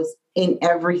business, I was in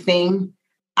everything.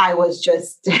 I was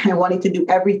just, I wanted to do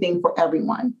everything for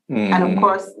everyone. Mm-hmm. And of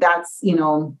course, that's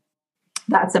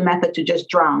a method to just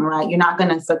drown, right? You're not going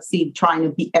to succeed trying to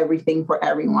be everything for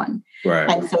everyone. Right.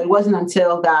 And so it wasn't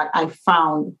until that I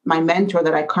found my mentor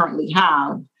that I currently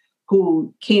have,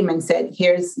 who came and said,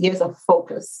 here's a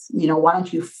focus. Why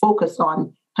don't you focus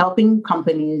on helping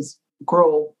companies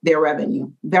grow their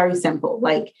revenue? Very simple.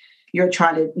 Like, you're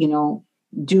trying to,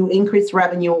 do increased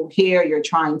revenue here. You're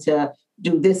trying to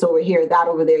do this over here, that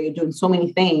over there. You're doing so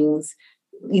many things.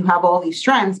 You have all these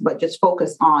strengths, but just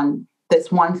focus on this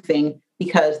one thing,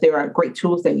 because there are great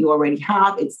tools that you already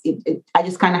have. I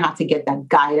just kind of have to get that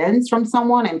guidance from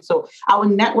someone. And so our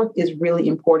network is really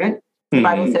important. The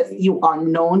Bible says you are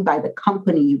known by the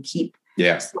company you keep.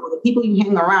 Yeah. So the people you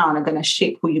hang around are going to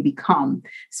shape who you become.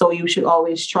 So you should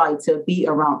always try to be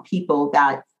around people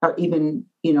that are even,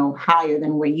 higher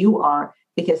than where you are,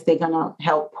 because they're going to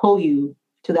help pull you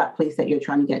to that place that you're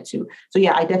trying to get to. So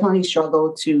yeah, I definitely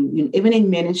struggle to, even in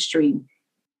ministry,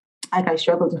 like I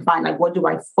struggle to find like, what do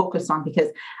I focus on? Because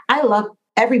I love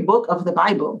every book of the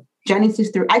Bible. Genesis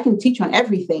through, I can teach on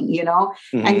everything,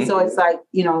 Mm-hmm. And so it's like,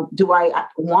 do I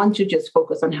want to just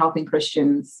focus on helping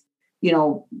Christians,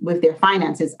 with their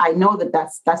finances? I know that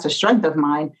that's a strength of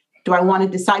mine. Do I want to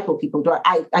disciple people?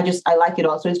 I like it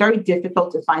all. So it's very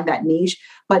difficult to find that niche,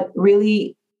 but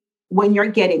really when you're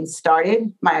getting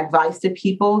started, my advice to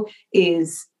people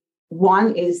is,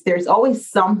 one is there's always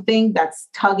something that's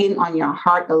tugging on your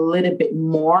heart a little bit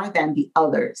more than the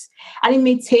others. And it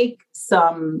may take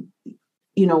some,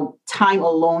 time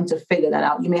alone to figure that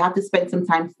out. You may have to spend some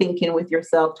time thinking with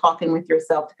yourself, talking with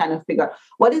yourself to kind of figure out,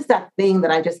 what is that thing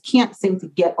that I just can't seem to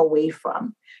get away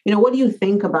from? What do you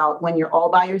think about when you're all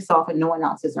by yourself and no one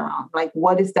else is around? Like,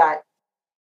 what is that?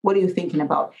 What are you thinking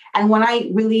about? And when I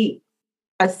really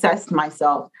assessed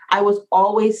myself, I was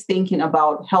always thinking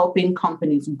about helping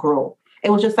companies grow.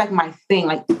 It was just like my thing.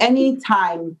 Like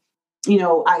anytime,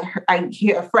 I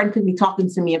hear a friend could be talking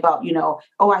to me about,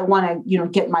 I want to,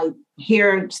 get my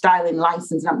hair styling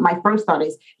license. And my first thought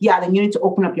is, then you need to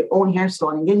open up your own hair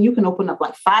salon. And then you can open up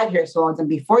like 5 hair salons. And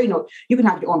before you know, you can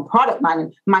have your own product line.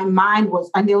 And my mind was,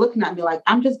 and they're looking at me like,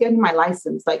 I'm just getting my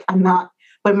license. Like I'm not,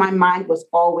 but my mind was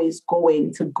always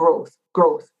going to growth.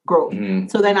 Mm-hmm.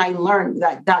 So then I learned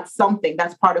that that's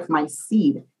part of my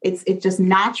seed. It's just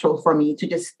natural for me to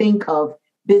just think of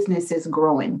businesses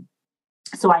growing.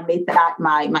 So I made that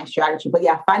my strategy. But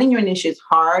yeah, finding your niche is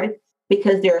hard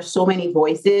because there are so many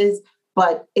voices,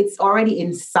 but it's already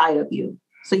inside of you.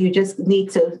 So you just need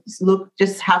to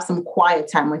just have some quiet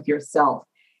time with yourself,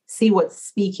 see what's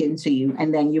speaking to you,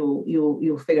 and then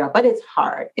you'll figure out. But it's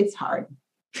hard. It's hard.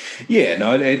 Yeah,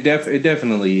 no, it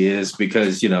definitely is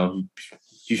because,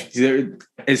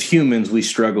 as humans, we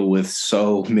struggle with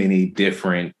so many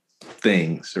different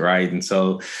things, right? And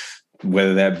so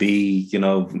whether that be,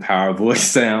 how our voice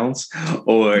sounds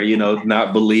or,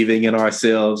 not believing in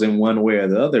ourselves in one way or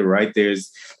the other, right?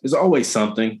 There's always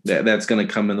something that's going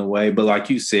to come in the way. But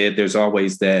like you said, there's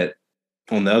always that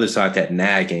on the other side, that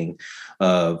nagging,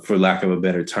 for lack of a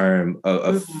better term,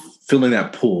 of feeling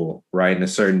that pull, right, in a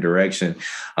certain direction.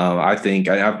 I think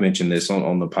I've mentioned this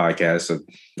on the podcast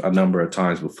a number of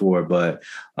times before, but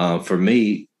for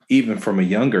me, even from a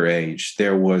younger age,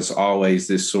 there was always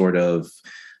this sort of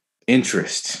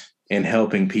interest in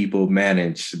helping people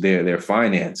manage their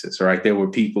finances, right? There were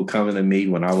people coming to me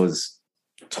when I was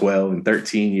 12 and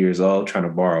 13 years old trying to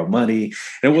borrow money.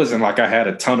 It wasn't like I had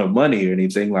a ton of money or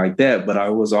anything like that, but I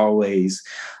was always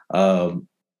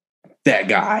that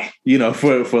guy,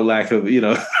 for lack of,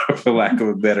 for lack of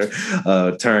a better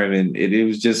term. And it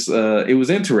was just, it was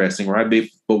interesting, right?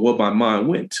 But what my mind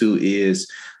went to is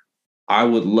I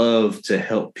would love to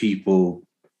help people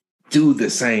do the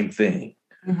same thing.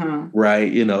 Mm-hmm.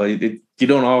 Right. You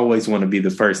don't always want to be the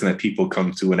person that people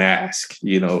come to and ask,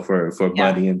 for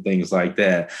money and things like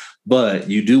that. But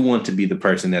you do want to be the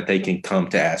person that they can come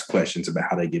to ask questions about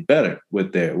how they get better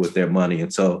with their money.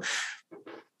 And so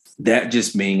that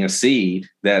just being a seed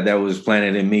that was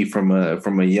planted in me from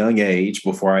a young age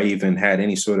before I even had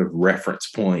any sort of reference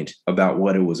point about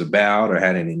what it was about or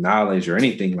had any knowledge or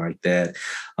anything like that,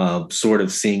 sort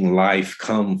of seeing life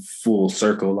come full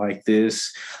circle like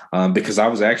this, because I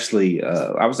was actually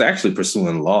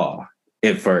pursuing law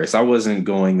at first. I wasn't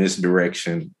going this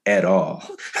direction at all.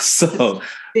 So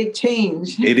big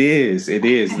change. It is.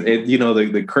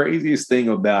 The craziest thing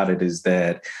about it is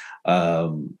that,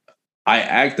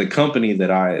 the company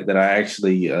that I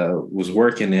actually was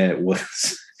working at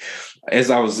was as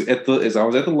I was at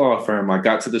the law firm, I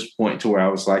got to this point to where I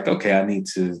was like, okay, I need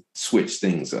to switch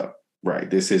things up. Right.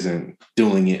 This isn't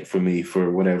doing it for me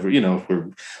for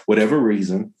whatever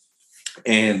reason.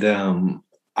 And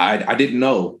I didn't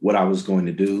know what I was going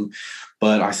to do,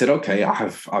 but I said, okay,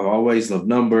 I've always loved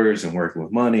numbers and working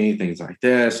with money, things like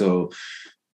that. So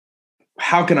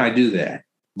how can I do that?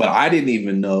 But I didn't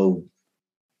even know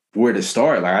where to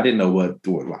start. Like I didn't know what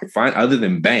find other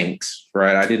than banks,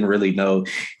 right? I didn't really know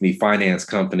any finance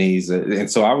companies. And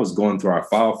so I was going through our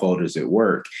file folders at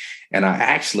work and I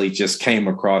actually just came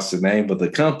across the name of the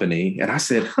company and I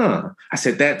said,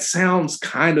 that sounds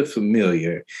kind of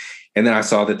familiar. And then I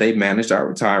saw that they managed our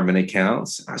retirement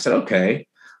accounts. I said, okay.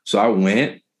 So I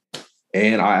went,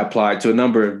 And I applied to a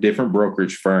number of different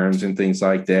brokerage firms and things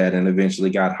like that, and eventually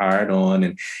got hired on.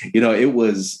 And, it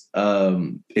was,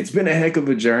 it's been a heck of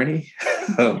a journey.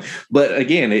 But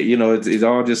again, it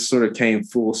all just sort of came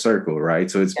full circle,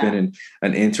 right? So it's been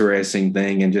an interesting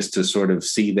thing. And just to sort of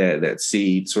see that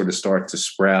seed sort of start to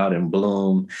sprout and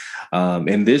bloom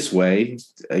in this way,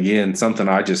 again, something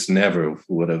I just never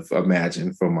would have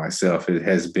imagined for myself. It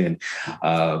has been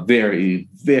very,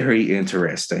 very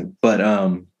interesting.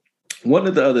 But, one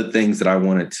of the other things that I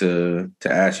wanted to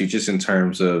ask you, just in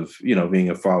terms of,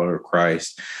 being a follower of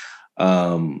Christ,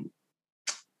 why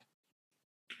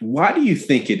do you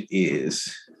think it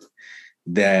is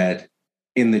that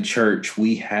in the church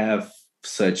we have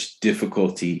such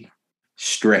difficulty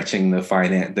stretching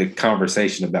the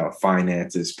conversation about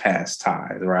finances past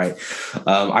tithe, right?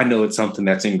 I know it's something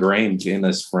that's ingrained in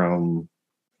us from,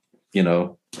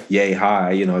 yay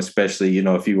high, especially,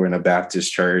 if you were in a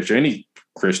Baptist church or any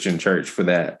Christian church for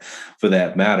that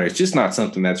matter. It's just not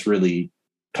something that's really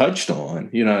touched on.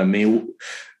 You know what I mean?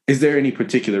 Is there any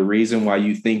particular reason why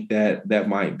you think that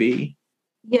might be?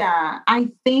 Yeah,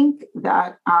 I think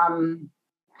that part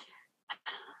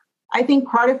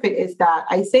of it is that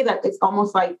I say that it's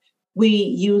almost like we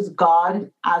use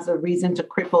God as a reason to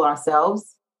cripple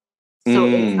ourselves. So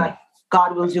it's like,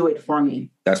 God will do it for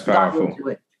me. That's powerful. God will do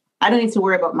it. I don't need to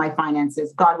worry about my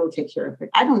finances. God will take care of it.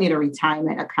 I don't need a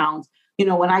retirement account.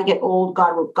 When I get old,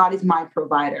 God is my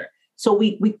provider. So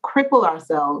we cripple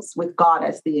ourselves with God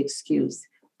as the excuse.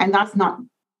 And that's not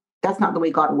the way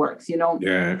God works. Yeah,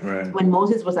 right. When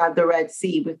Moses was at the Red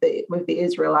Sea with the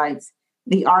Israelites,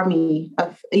 the army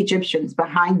of Egyptians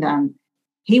behind them,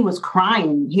 he was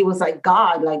crying. He was like,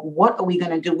 God, like, what are we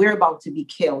going to do? We're about to be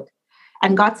killed.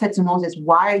 And God said to Moses,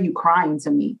 why are you crying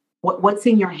to me? What's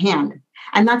in your hand?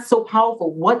 And that's so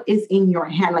powerful. What is in your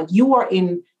hand? Like, you are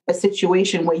in a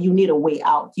situation where you need a way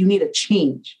out. You need a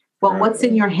change. But what's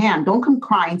in your hand? Don't come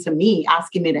crying to me,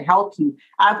 asking me to help you.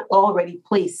 I've already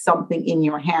placed something in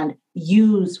your hand.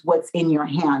 Use what's in your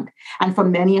hand. And for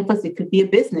many of us, it could be a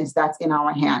business that's in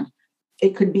our hand.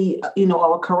 It could be,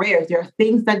 our careers. There are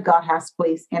things that God has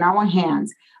placed in our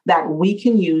hands that we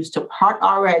can use to part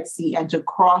our Red Sea and to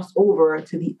cross over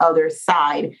to the other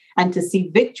side and to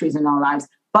see victories in our lives.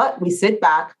 But we sit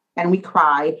back and we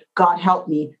cry, God, help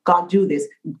me. God, do this.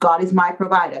 God is my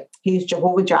provider. He's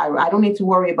Jehovah Jireh. I don't need to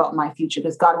worry about my future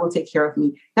because God will take care of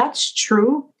me. That's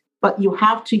true, but you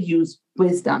have to use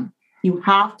wisdom. You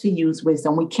have to use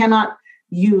wisdom. We cannot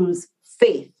use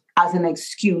faith as an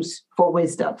excuse for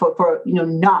wisdom, for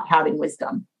not having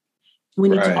wisdom. We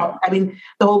need to,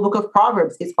 the whole book of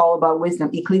Proverbs is all about wisdom.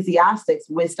 Ecclesiastes,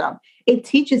 wisdom. It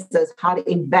teaches us how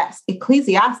to invest.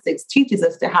 Ecclesiastes teaches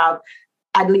us to have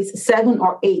at least 7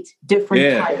 or 8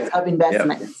 different types of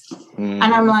investments. Yep. Mm-hmm. And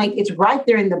I'm like, it's right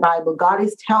there in the Bible. God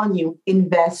is telling you,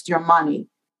 invest your money.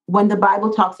 When the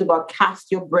Bible talks about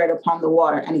cast your bread upon the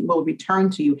water and it will return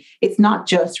to you, it's not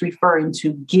just referring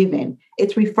to giving.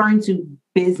 It's referring to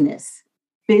business.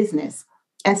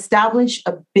 Establish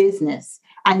a business.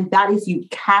 And that is you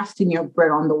casting your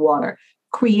bread on the water.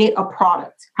 Create a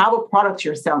product. Have a product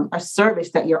you're selling, a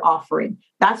service that you're offering.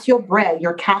 That's your bread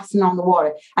you're casting on the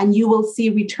water, and you will see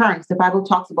returns. The Bible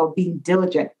talks about being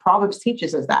diligent. Proverbs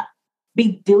teaches us that.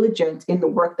 Be diligent in the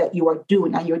work that you are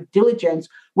doing, and your diligence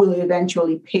will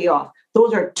eventually pay off.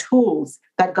 Those are tools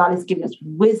that God has given us,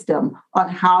 wisdom on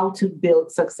how to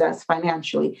build success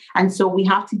financially. And so we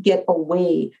have to get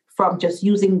away from just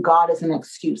using God as an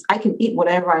excuse. I can eat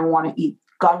whatever I want to eat.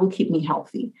 God will keep me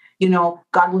healthy.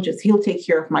 He'll take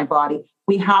care of my body.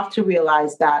 We have to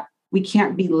realize that we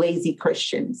can't be lazy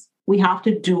Christians. We have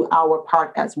to do our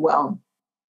part as well.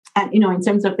 And, in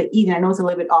terms of the eating, I know it's a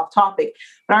little bit off topic,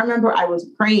 but I remember I was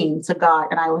praying to God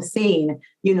and I was saying,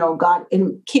 God,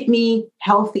 keep me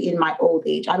healthy in my old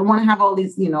age. I don't want to have all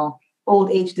these, old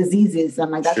age diseases.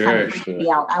 I'm like, that's kind of freaking me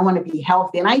out. I want to be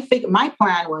healthy. And I figured my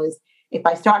plan was, if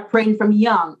I start praying from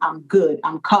young, I'm good.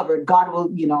 I'm covered. God will,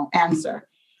 answer.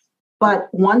 But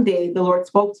one day the Lord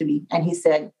spoke to me and he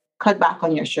said, cut back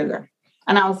on your sugar.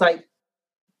 And I was like,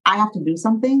 I have to do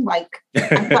something. Like,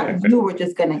 I thought you were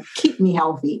just going to keep me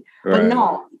healthy. Right. But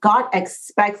no, God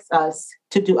expects us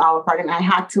to do our part. And I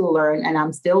had to learn, and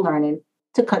I'm still learning,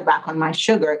 to cut back on my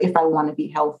sugar if I want to be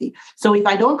healthy. So if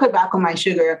I don't cut back on my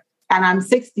sugar and I'm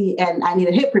 60 and I need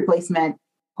a hip replacement,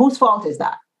 whose fault is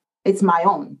that? It's my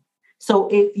own. So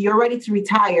if you're ready to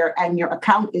retire and your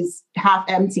account is half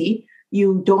empty,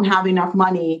 you don't have enough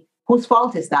money, whose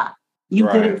fault is that? You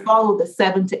didn't follow the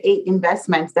 7 to 8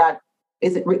 investments that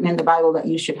isn't written in the Bible that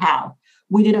you should have.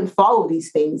 We didn't follow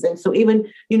these things. And so even,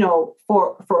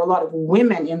 for a lot of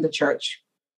women in the church,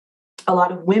 a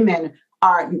lot of women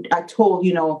are told,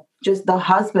 just the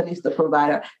husband is the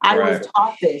provider. I was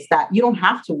taught this, that you don't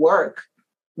have to work.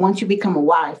 Once you become a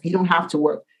wife, you don't have to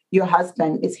work. Your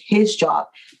husband, is his job.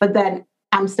 But then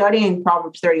I'm studying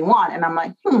Proverbs 31 and I'm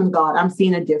like, God, I'm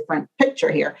seeing a different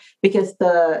picture here, because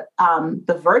the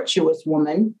virtuous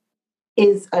woman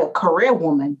is a career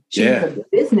woman. She's a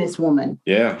business woman.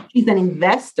 Yeah. She's an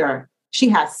investor. She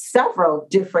has several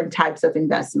different types of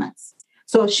investments.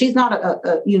 So she's not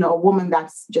a woman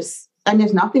that's just, and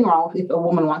there's nothing wrong if a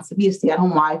woman wants to be a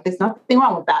stay-at-home wife. There's nothing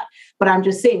wrong with that. But I'm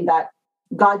just saying that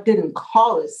God didn't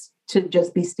call us to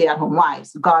just be stay-at-home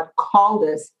wives. God called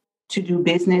us to do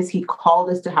business. He called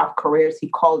us to have careers. He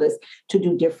called us to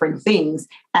do different things.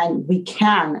 And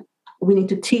we need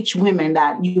to teach women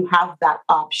that you have that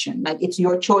option. Like, it's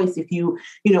your choice. If you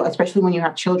especially when you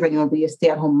have children, you want to be a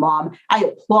stay-at-home mom. I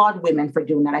applaud women for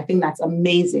doing that. I think that's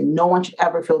amazing. No one should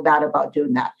ever feel bad about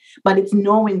doing that. But it's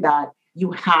knowing that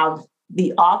you have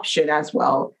the option as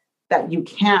well, that you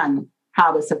can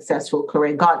have a successful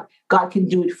career. God can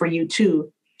do it for you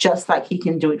too, just like he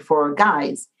can do it for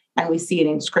guys. And we see it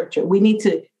in scripture. We need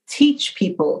to teach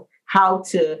people how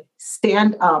to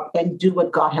stand up and do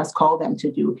what God has called them to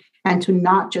do, and to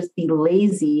not just be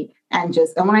lazy and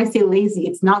when I say lazy,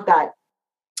 it's not that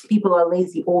people are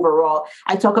lazy overall.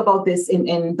 I talk about this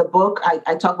in the book.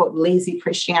 I talk about lazy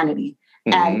Christianity.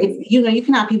 And it's, you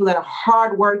can have people that are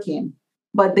hardworking,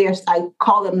 but I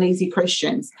call them lazy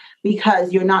Christians,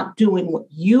 because you're not doing what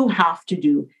you have to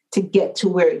do to get to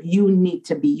where you need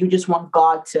to be. You just want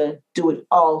God to do it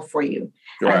all for you.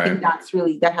 Right. I think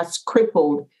that has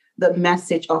crippled the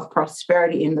message of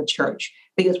prosperity in the church,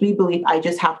 because we believe I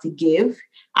just have to give,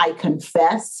 I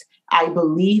confess, I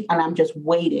believe, and I'm just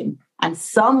waiting. And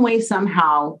some way,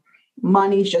 somehow,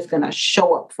 money's just going to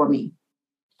show up for me.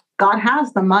 God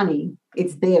has the money.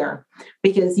 It's there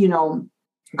because,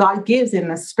 God gives in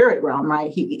the spirit realm,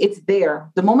 right? It's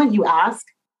there. The moment you ask,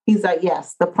 he's like,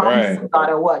 yes, the promises of God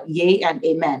are what? Yea and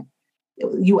amen.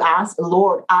 You ask,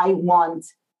 Lord, I want,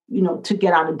 to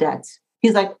get out of debt.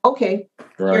 He's like, okay,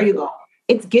 here you go.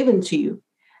 It's given to you.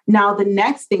 Now, the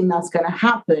next thing that's going to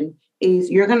happen is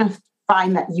you're going to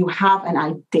find that you have an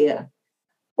idea,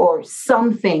 or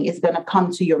something is going to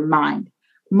come to your mind.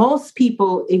 Most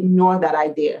people ignore that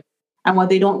idea. And what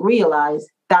they don't realize,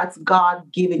 that's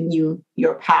God giving you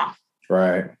your path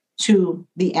to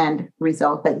the end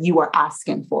result that you are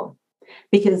asking for.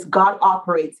 Because God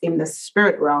operates in the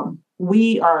spirit realm.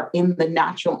 We are in the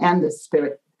natural and the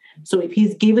spirit. So if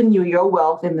he's given you your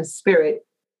wealth in the spirit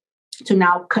to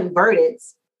now convert it,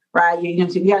 right? You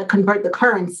got to convert the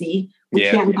currency. We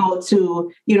can't go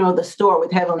to, the store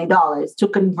with heavenly dollars. To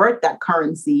convert that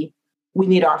currency, we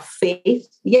need our faith,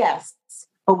 yes,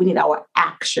 but we need our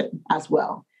action as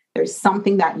well. There's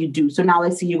something that you do. So now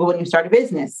let's say you go and you start a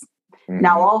business. Mm-hmm.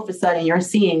 Now all of a sudden you're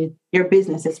seeing your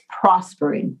business is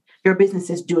prospering. Your business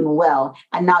is doing well.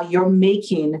 And now you're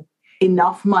making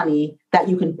enough money that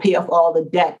you can pay off all the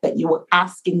debt that you were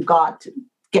asking God to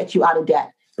get you out of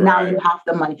debt. Now you have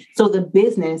the money. So the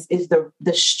business is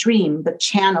the stream, the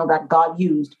channel that God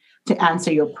used to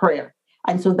answer your prayer.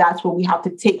 And so that's what we have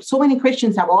to take. So many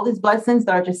Christians have all these blessings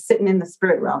that are just sitting in the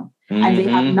spirit realm, and they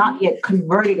have not yet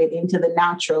converted it into the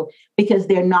natural, because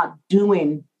they're not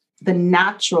doing the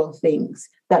natural things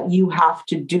that you have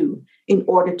to do in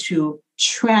order to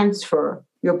transfer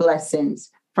your blessings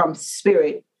from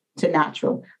spirit to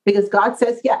natural. Because God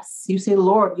says, yes, you say,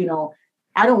 Lord,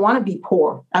 I don't want to be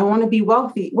poor. I want to be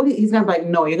wealthy. He's going to be like,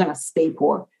 no, you're going to stay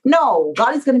poor. No,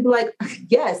 God is going to be like,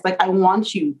 yes, like I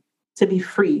want you to be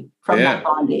free from that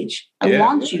bondage. I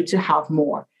want you to have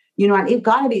more. And if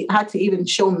God had to even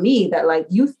show me that, like,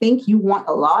 you think you want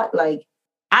a lot, like,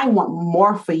 I want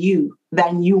more for you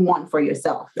than you want for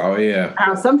yourself. Oh,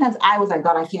 yeah. Sometimes I was like,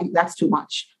 God, I can't, that's too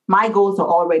much. My goals are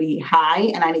already high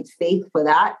and I need faith for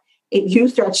that. If you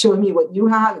start showing me what you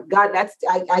have, God,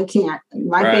 I can't.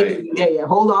 My faith is there.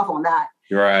 Hold off on that.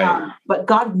 Right. But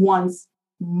God wants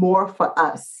more for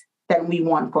us than we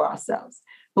want for ourselves.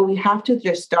 But we have to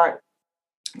just start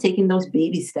taking those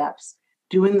baby steps,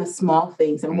 doing the small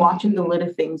things and watching the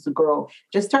little things grow.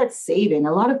 Just start saving.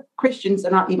 A lot of Christians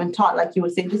are not even taught, like you were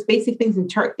saying, just basic things in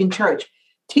church.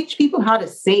 Teach people how to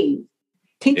save.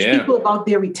 Teach people about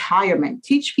their retirement.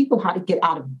 Teach people how to get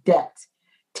out of debt.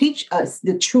 Teach us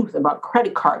the truth about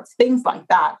credit cards, things like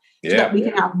that, so that we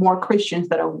can have more Christians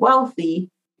that are wealthy,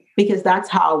 because that's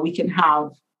how we can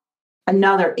have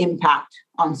another impact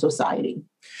on society.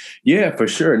 Yeah, for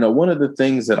sure. Now, one of the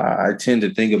things that I tend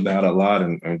to think about a lot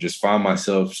and just find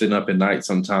myself sitting up at night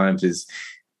sometimes is,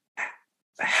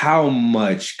 how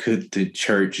much could the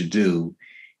church do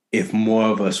if more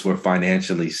of us were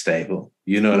financially stable.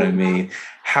 You know what I mean?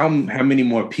 How many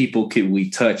more people could we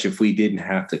touch if we didn't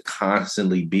have to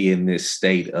constantly be in this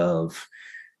state of,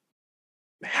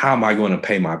 how am I going to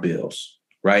pay my bills?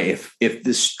 Right? If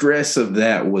the stress of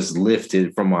that was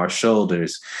lifted from our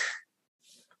shoulders,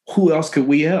 who else could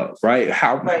we help?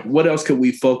 Right? What else could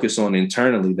we focus on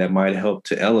internally that might help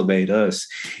to elevate us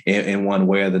in one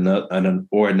way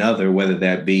or another, whether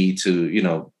that be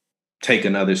to, take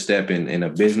another step in a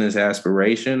business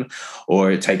aspiration,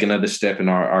 or take another step in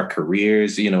our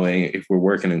careers, if we're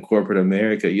working in corporate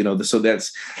America, so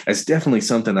that's definitely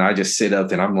something that I just sit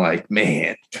up and I'm like,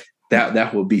 man,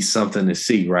 that would be something to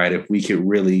see, right? If we could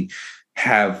really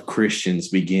have Christians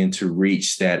begin to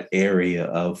reach that area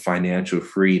of financial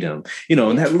freedom,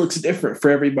 and that looks different for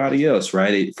everybody else,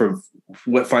 right? For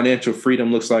what financial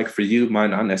freedom looks like for you might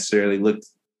not necessarily look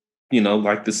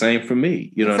like the same for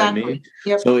me. You know Exactly. what I mean?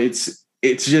 Yep. So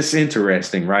it's just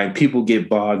interesting, right? People get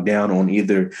bogged down on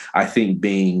either, I think,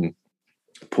 being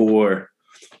poor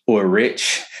or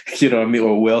rich,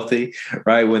 or wealthy,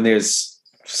 right? When there's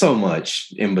so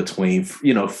much in between.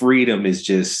 Freedom is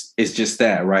just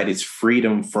that, right? It's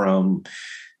freedom from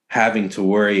having to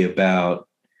worry about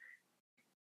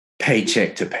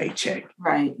paycheck to paycheck.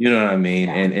 Right. You know what I mean?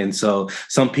 Yeah. And so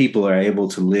some people are able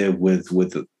to live with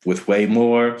way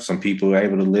more. Some people are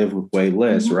able to live with way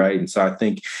less, right? And so I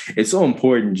think it's so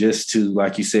important just to,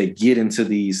 like you said, get into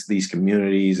these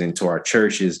communities, into our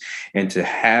churches, and to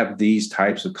have these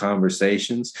types of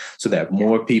conversations so that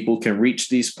more people can reach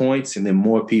these points, and then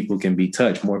more people can be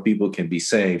touched, more people can be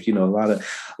saved. A lot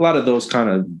of those kind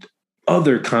of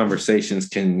other conversations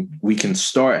we can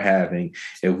start having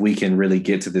if we can really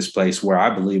get to this place where I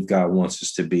believe God wants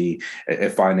us to be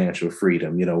at financial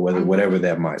freedom, whatever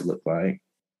that might look like.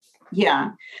 Yeah.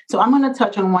 So I'm going to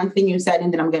touch on one thing you said,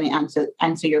 and then I'm going to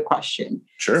answer your question.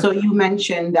 Sure. So you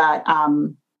mentioned that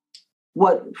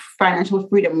what financial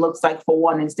freedom looks like for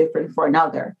one is different for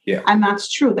another. Yeah. And that's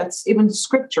true. That's even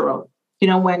scriptural.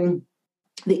 When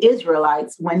the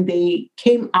Israelites, when they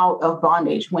came out of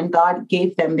bondage, when God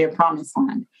gave them their promised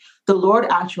land, the Lord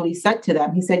actually said to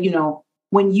them, he said,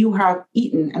 when you have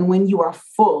eaten and when you are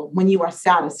full, when you are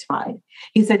satisfied,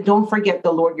 he said, don't forget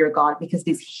the Lord your God, because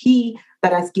it is he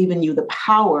that has given you the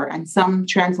power. And some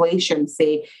translations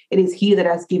say it is he that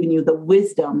has given you the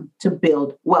wisdom to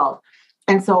build wealth.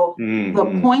 And so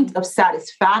the point of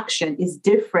satisfaction is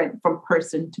different from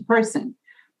person to person.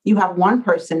 You have one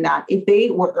person that if they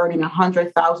were earning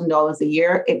 $100,000 a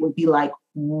year, it would be like,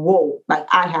 whoa, like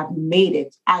I have made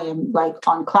it. I am like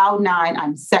on cloud nine.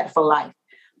 I'm set for life.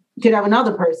 You could have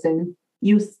another person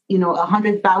use,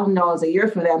 $100,000 a year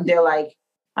for them. They're like,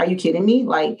 are you kidding me?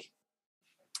 Like,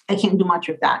 I can't do much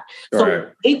with that.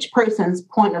 So each person's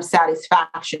point of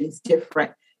satisfaction is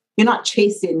different. You're not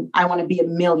chasing, I want to be a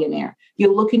millionaire.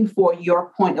 You're looking for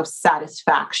your point of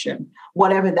satisfaction,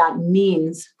 whatever that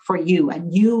means for you.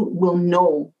 And you will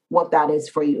know what that is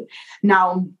for you.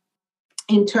 Now,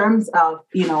 in terms of,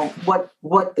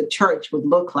 what the church would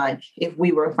look like if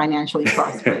we were financially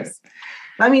prosperous,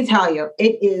 let me tell you,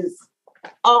 it is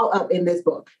all up in this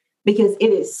book because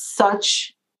it is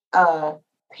such a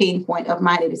pain point of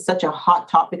mine. It is such a hot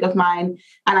topic of mine.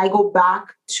 And I go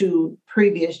back to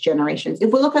previous generations.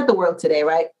 If we look at the world today,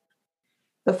 right?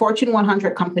 The Fortune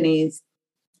 100 companies,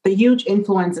 the huge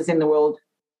influencers in the world,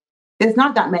 there's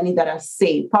not that many that are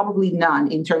saved, probably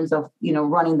none in terms of,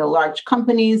 running the large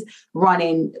companies,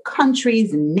 running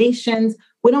countries and nations.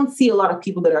 We don't see a lot of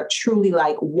people that are truly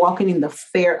like walking in the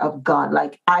fear of God.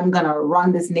 Like, I'm going to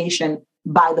run this nation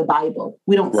by the Bible.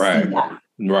 We don't see that.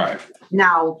 Right.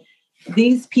 Now,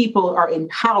 these people are in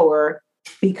power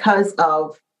because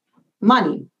of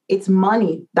money. It's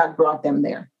money that brought them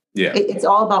there. Yeah. It's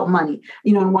all about money.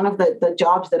 In one of the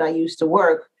jobs that I used to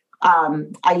work,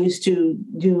 I used to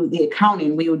do the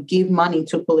accounting. We would give money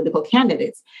to political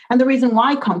candidates. And the reason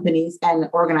why companies and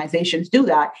organizations do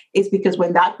that is because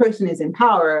when that person is in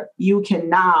power, you can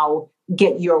now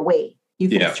get your way. You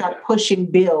can start pushing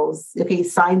bills. Okay,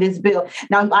 sign this bill.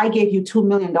 Now, if I gave you $2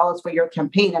 million for your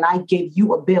campaign and I gave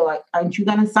you a bill, aren't you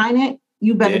going to sign it?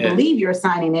 You better believe you're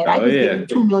signing it. I just gave you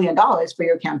 $2 million for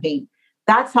your campaign.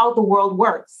 That's how the world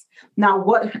works. Now,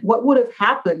 what would have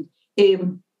happened if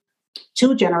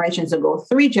 2 generations ago,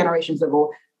 3 generations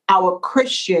ago, our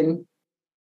Christian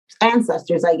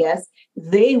ancestors, I guess,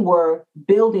 they were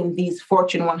building these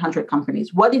Fortune 100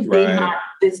 companies? What if they had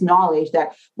this knowledge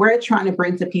that we're trying to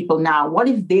bring to people now? What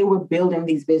if they were building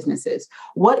these businesses?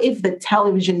 What if the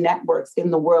television networks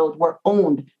in the world were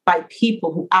owned by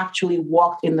people who actually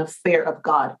walked in the fear of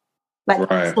God?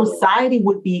 Like society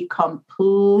would be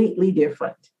completely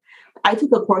different. I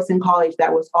took a course in college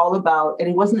that was all about, and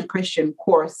it wasn't a Christian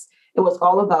course, it was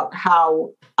all about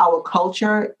how our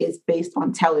culture is based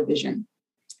on television.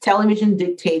 Television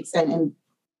dictates and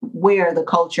where the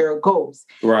culture goes.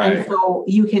 Right. And so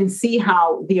you can see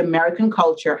how the American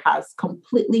culture has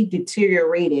completely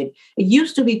deteriorated. It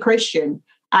used to be Christian,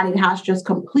 and it has just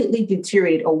completely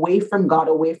deteriorated away from God,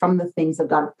 away from the things of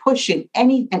God, pushing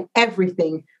any and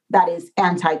everything that is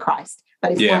anti-Christ,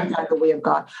 that is anti the way of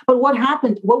God. But what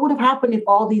happened? What would have happened if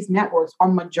all these networks, or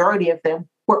majority of them,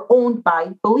 were owned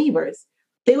by believers?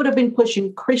 They would have been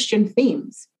pushing Christian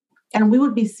themes, and we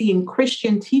would be seeing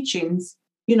Christian teachings.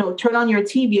 Turn on your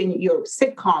TV and your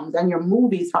sitcoms and your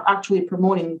movies are actually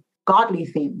promoting godly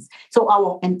themes. So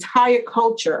our entire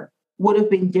culture would have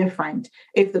been different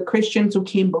if the Christians who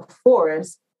came before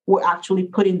us were actually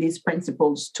putting these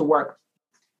principles to work.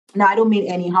 Now, I don't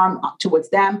mean any harm towards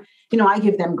them. I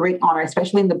give them great honor,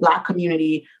 especially in the Black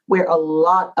community, where a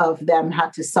lot of them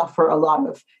had to suffer a lot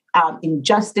of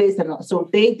injustice. And so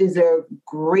they deserve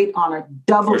great honor,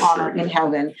 double honor in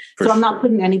heaven. I'm not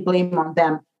putting any blame on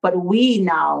them. But we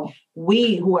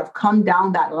who have come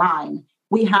down that line,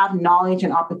 we have knowledge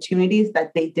and opportunities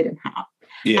that they didn't have.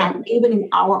 Yeah. And even in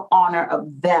our honor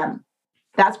of them,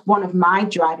 that's one of my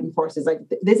driving forces. Like,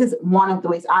 this is one of the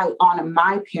ways I honor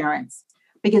my parents,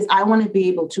 because I want to be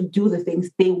able to do the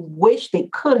things they wish they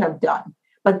could have done,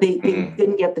 but they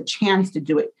didn't get the chance to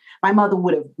do it. My mother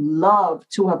would have loved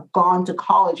to have gone to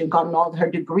college and gotten all of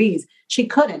her degrees. She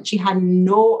couldn't. She had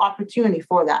no opportunity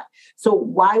for that. So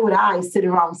why would I sit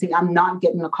around saying I'm not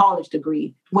getting a college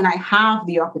degree when I have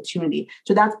the opportunity?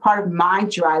 So that's part of my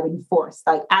driving force.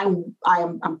 Like, I'm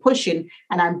pushing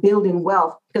and I'm building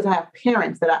wealth because I have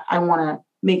parents that I want to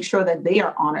make sure that they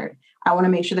are honored. I want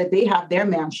to make sure that they have their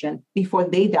mansion before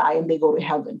they die and they go to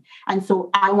heaven. And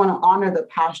so I want to honor the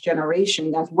past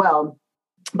generation as well.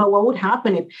 But what would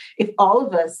happen if all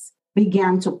of us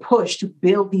began to push to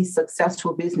build these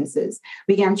successful businesses,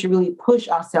 began to really push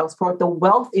ourselves for the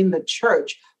wealth in the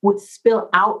church would spill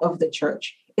out of the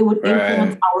church. It would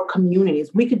influence our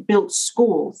communities. We could build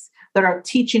schools that are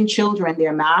teaching children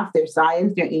their math, their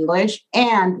science, their English,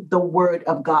 and the word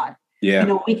of God.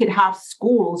 Yeah. We could have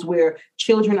schools where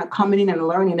children are coming in and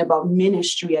learning about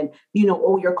ministry and,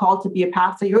 you're called to be a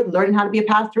pastor. You're learning how to be a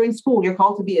pastor in school. You're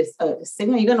called to be a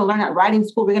singer. You're going to learn how to write in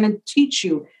school. We're going to teach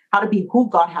you how to be who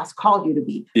God has called you to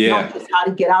be. Not just how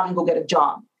to get out and go get a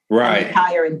job. Right. And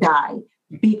retire and die.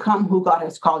 Become who God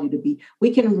has called you to be. We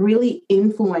can really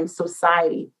influence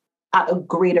society at a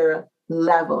greater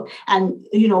level. And,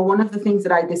 one of the things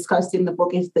that I discussed in the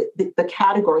book is the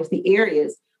categories, the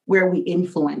areas where we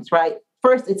influence, right?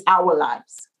 First, it's our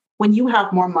lives. When you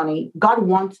have more money, God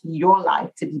wants your life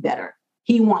to be better.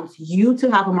 He wants you to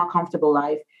have a more comfortable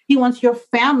life. He wants your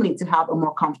family to have a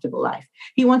more comfortable life.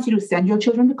 He wants you to send your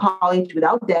children to college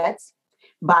without debts,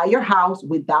 buy your house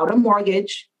without a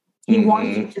mortgage. He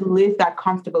wants you to live that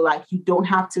comfortable life. You don't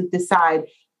have to decide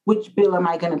which bill am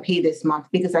I going to pay this month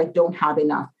because I don't have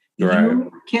enough. Right.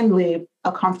 You can live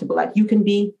a comfortable life. You can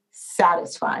be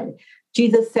satisfied.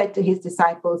 Jesus said to his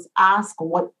disciples, ask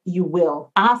what you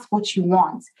will, ask what you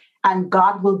want, and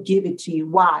God will give it to you.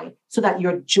 Why? So that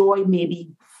your joy may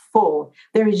be full.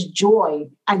 There is joy,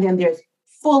 and then there's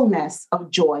fullness of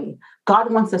joy.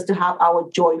 God wants us to have our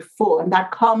joy full, and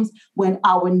that comes when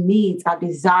our needs, our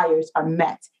desires are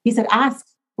met. He said, ask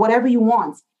whatever you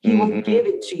want. He will give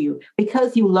it to you.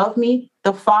 Because you love me,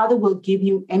 the Father will give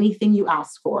you anything you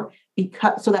ask for,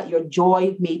 so that your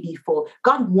joy may be full.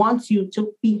 God wants you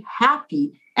to be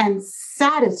happy and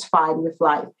satisfied with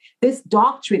life. This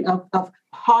doctrine of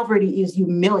poverty is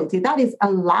humility. That is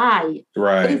a lie.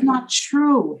 Right. It is not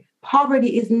true.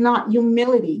 Poverty is not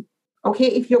humility. Okay,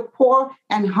 if you're poor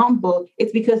and humble,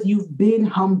 it's because you've been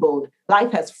humbled.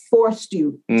 Life has forced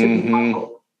you to be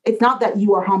humble. It's not that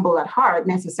you are humble at heart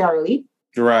necessarily.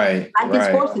 Right. Life is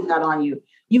forcing that on you.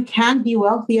 You can be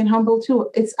wealthy and humble too.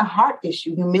 It's a heart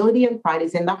issue. Humility and pride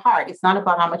is in the heart. It's not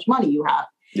about how much money you have.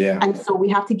 Yeah. And so we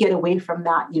have to get away from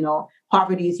that.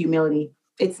 Poverty is humility.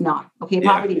 It's not. Okay.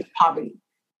 Poverty is poverty.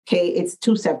 Okay. It's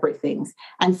two separate things.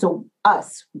 And so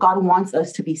God wants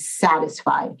us to be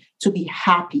satisfied, to be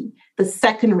happy. The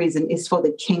second reason is for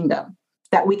the kingdom,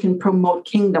 that we can promote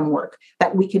kingdom work,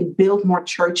 that we can build more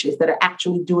churches that are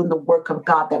actually doing the work of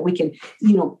God, that we can,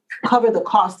 cover the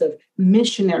cost of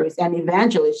missionaries and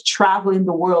evangelists traveling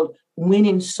the world,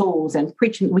 winning souls and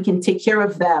preaching. We can take care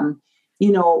of them,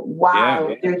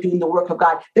 while they're doing the work of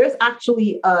God. There's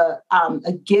actually a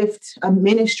gift, a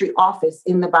ministry office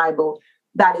in the Bible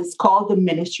that is called the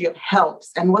Ministry of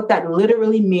Helps. And what that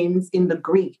literally means in the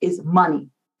Greek is money.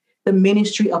 the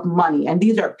ministry of money. And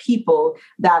these are people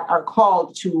that are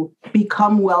called to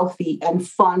become wealthy and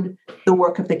fund the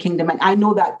work of the kingdom. And I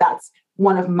know that that's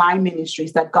one of my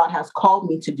ministries that God has called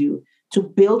me to do, to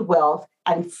build wealth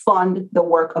and fund the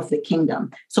work of the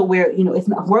kingdom. So where, it's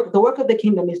not work, the work of the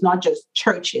kingdom is not just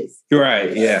churches.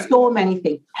 Right. Yeah. So many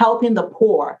things, helping the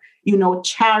poor,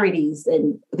 charities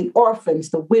and the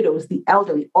orphans, the widows, the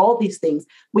elderly, all these things.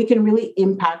 We can really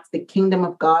impact the kingdom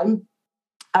of God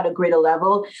at a greater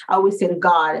level. I always say to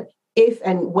God, if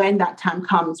and when that time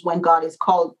comes, when God has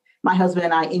called my husband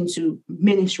and I into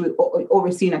ministry or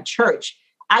overseeing a church,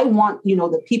 I want,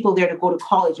 the people there to go to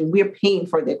college and we're paying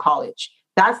for their college.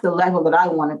 That's the level that I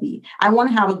want to be. I want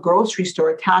to have a grocery store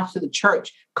attached to the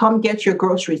church. Come get your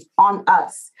groceries on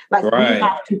us. Like we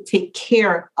have to take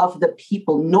care of the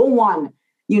people. No one,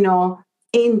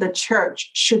 in the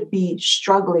church should be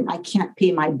struggling. I can't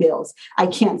pay my bills. I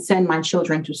can't send my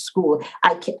children to school.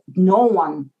 No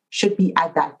one should be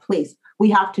at that place.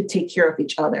 We have to take care of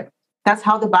each other. That's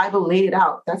how the Bible laid it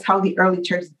out. That's how the early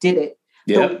church did it.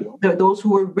 Yep. Those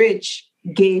who were rich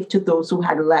gave to those who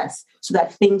had less so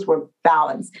that things were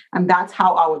balanced. And that's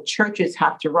how our churches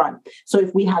have to run. So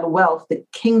if we had wealth, the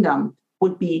kingdom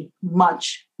would be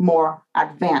much more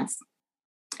advanced.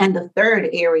 And the third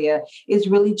area is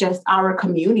really just our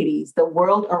communities, the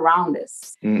world around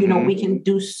us. Mm-hmm. We can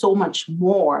do so much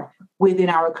more within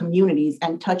our communities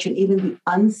and touching even the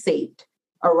unsaved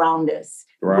around us.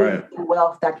 Right. With the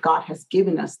wealth that God has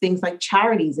given us. Things like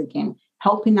charities, again,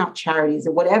 helping out charities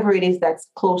and whatever it is that's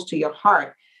close to your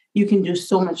heart. You can do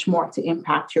so much more to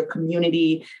impact your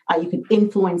community. You can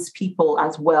influence people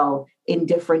as well in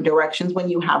different directions when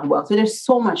you have wealth. So there's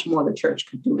so much more the church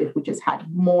could do if we just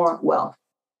had more wealth.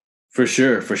 For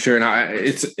sure. And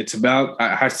it's about,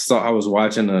 I was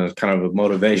watching a kind of a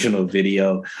motivational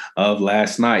video of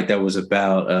last night that was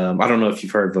about, I don't know if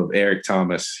you've heard of Eric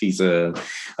Thomas. He's a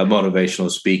motivational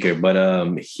speaker,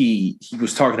 but he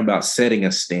was talking about setting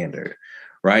a standard.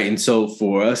 Right. And so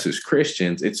for us as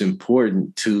Christians, it's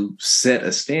important to set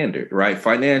a standard, right,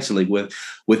 financially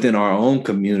within our own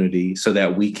community so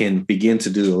that we can begin to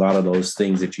do a lot of those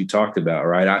things that you talked about.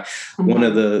 Right. One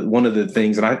of the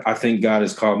things, and I think God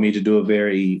has called me to do a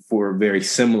very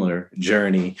similar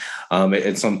journey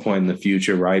at some point in the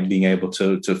future. Right. Being able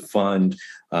to fund,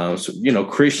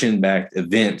 Christian backed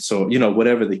events or,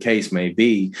 whatever the case may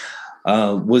be,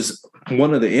 was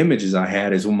one of the images I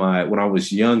had is when I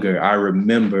was younger. I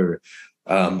remember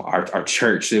our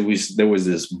church. There was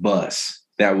this bus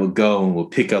that would go and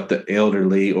would pick up the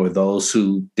elderly or those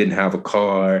who didn't have a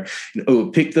car. It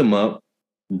would pick them up,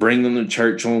 bring them to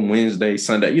church on Wednesday,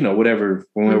 Sunday, whatever,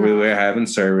 whenever we were having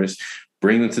service,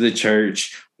 bring them to the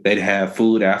church. They'd have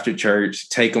food after church,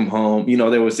 take them home.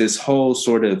 There was this whole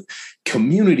sort of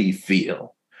community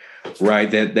feel, right,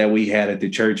 that we had at the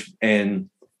church. And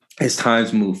as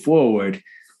times move forward,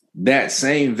 that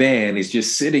same van is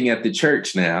just sitting at the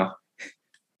church now,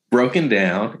 broken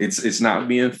down. It's not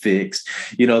being fixed.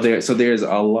 So there's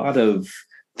a lot of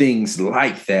things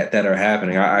like that are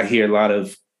happening. I hear a lot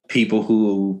of people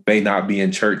who may not be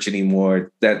in church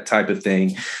anymore, that type of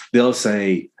thing. They'll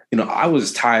say, I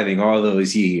was tithing all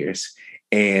those years,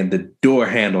 and the door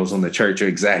handles on the church are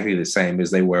exactly the same as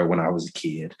they were when I was a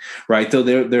kid. Right. So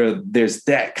there's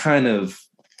that kind of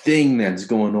thing that's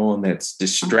going on that's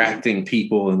distracting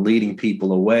people and leading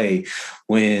people away,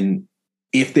 when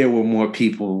if there were more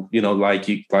people,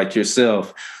 like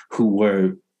yourself, who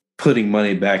were putting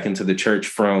money back into the church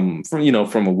from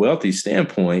a wealthy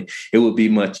standpoint, it would be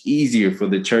much easier for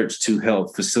the church to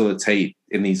help facilitate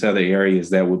in these other areas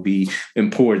that would be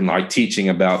important, like teaching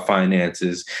about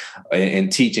finances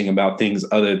and teaching about things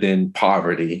other than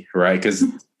poverty, right? Because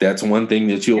that's one thing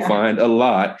that you'll find a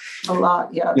lot,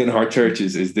 yeah, in our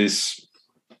churches is this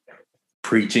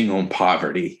preaching on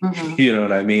poverty, you know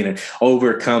what I mean? And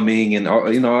overcoming and, all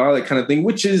that kind of thing,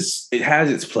 which it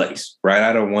has its place, right?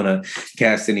 I don't want to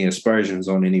cast any aspersions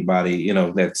on anybody,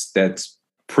 that's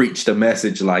preached a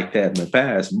message like that in the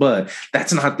past, but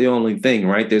that's not the only thing,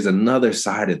 right? There's another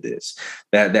side of this,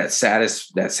 that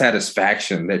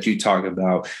satisfaction that you talk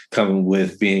about coming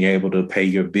with being able to pay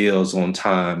your bills on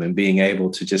time and being able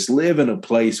to just live in a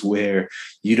place where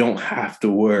you don't have to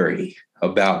worry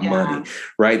about money,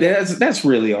 right? That's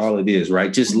really all it is,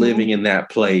 right? Just living in that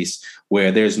place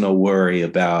where there's no worry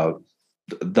about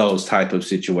those type of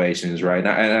situations, right?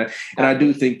 And I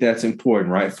do think that's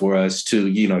important, right, for us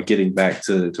to, getting back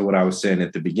to what I was saying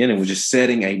at the beginning, was just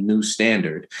setting a new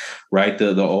standard, right?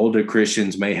 The older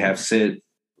Christians may have set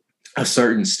a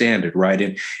certain standard,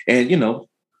 right? And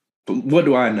what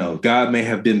do I know? God may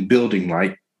have been building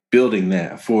like building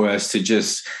that, for us to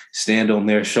just stand on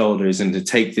their shoulders and to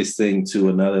take this thing to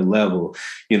another level,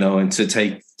 and to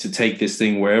take this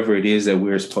thing wherever it is that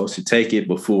we're supposed to take it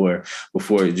before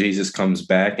Jesus comes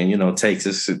back and, takes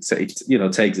us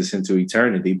into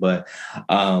eternity. But,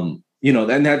 and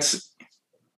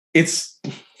it's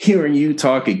hearing you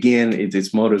talk again.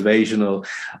 It's motivational,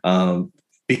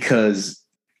 because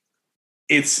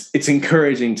it's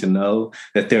encouraging to know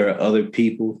that there are other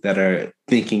people that are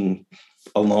thinking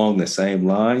along the same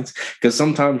lines. Because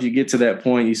sometimes you get to that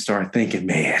point, you start thinking,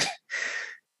 man,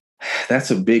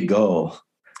 that's a big goal.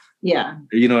 Yeah.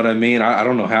 You know what I mean? I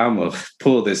don't know how I'm going to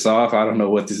pull this off. I don't know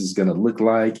what this is going to look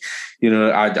like.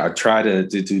 I try to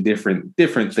do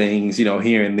different things,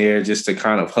 here and there, just to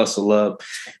kind of hustle up,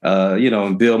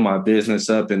 and build my business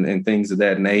up and things of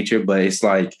that nature. But it's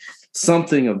like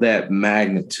something of that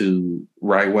magnitude,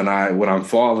 right? When I'm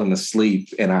falling asleep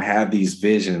and I have these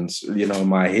visions, in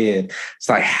my head, it's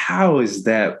like, how is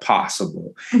that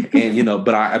possible? And,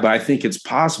 but I think it's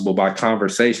possible by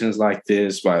conversations like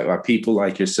this, by people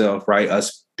like yourself, right?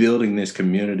 Us building this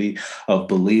community of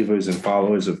believers and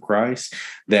followers of Christ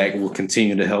that will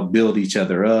continue to help build each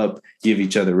other up, give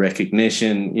each other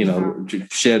recognition,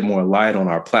 shed more light on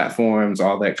our platforms,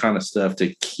 all that kind of stuff,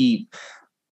 to keep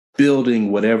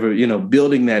building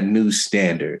building that new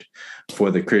standard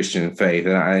for the Christian faith.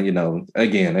 And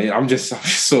I'm just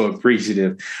so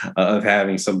appreciative of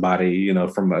having somebody,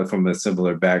 from a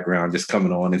similar background, just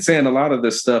coming on and saying a lot of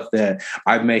the stuff that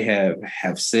I may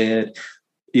have said,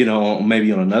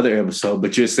 maybe on another episode,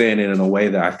 but you're saying it in a way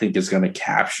that I think is going to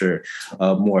capture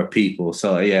more people.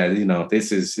 So yeah,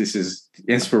 this is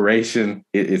inspiration.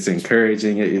 It's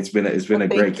encouraging. It's been a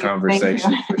great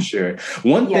conversation for sure.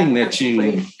 One thing that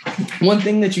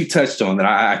you touched on that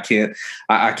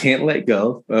I can't let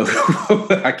go.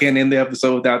 I can't end the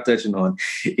episode without touching on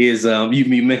is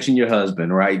you mentioned your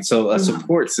husband, right? So a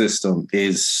support system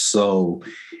is so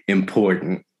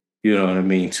important. You know what I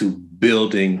mean? To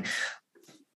building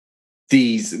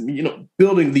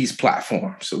these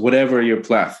platforms, whatever your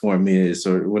platform is,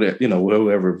 or whatever,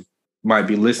 whoever might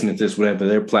be listening to this, whatever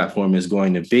their platform is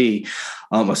going to be,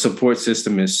 a support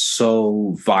system is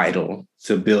so vital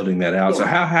to building that out. Yeah. So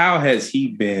how has he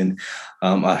been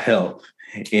a help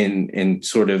in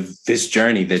sort of this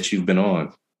journey that you've been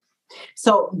on?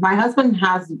 So my husband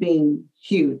has been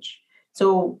huge.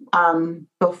 So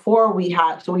we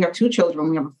have 2 children.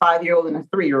 We have a 5-year-old and a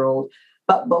 3-year-old.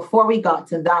 But before we got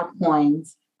to that point,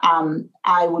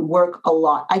 I would work a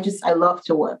lot. I love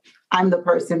to work. I'm the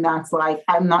person that's like,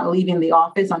 I'm not leaving the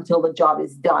office until the job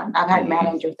is done. I've had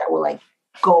managers that were like,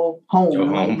 go home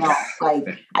right now. Like,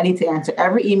 I need to answer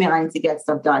every email. I need to get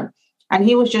stuff done. And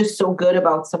he was just so good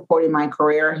about supporting my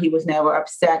career. He was never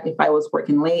upset if I was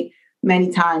working late. Many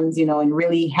times, in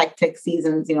really hectic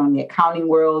seasons, in the accounting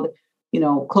world,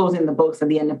 closing the books at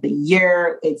the end of the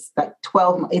year, it's like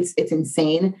 12, it's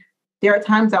insane. There are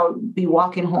times I would be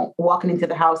walking into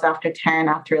the house after 10,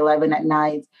 after 11 at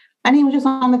night, and he was just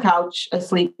on the couch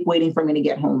asleep, waiting for me to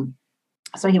get home.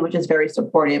 So he was just very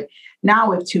supportive.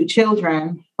 Now with 2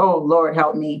 children, oh, Lord,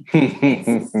 help me.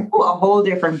 It's a whole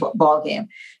different ball game.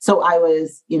 So I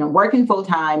was, working full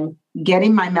time,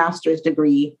 getting my master's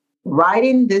degree,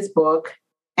 writing this book.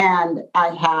 And I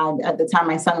had, at the time,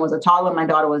 my son was a toddler, my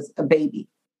daughter was a baby.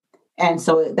 And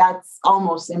so that's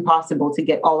almost impossible to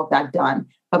get all of that done.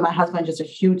 But my husband just a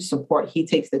huge support. He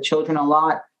takes the children a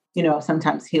lot.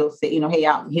 Sometimes he'll say, hey,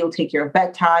 he'll take care of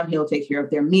bedtime. He'll take care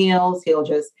of their meals.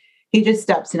 He just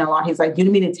steps in a lot. He's like, you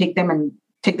need me to take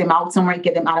them out somewhere,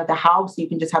 get them out of the house. So you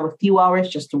can just have a few hours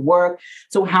just to work.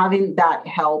 So having that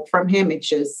help from him,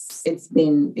 it's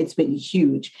been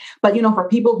huge. But, for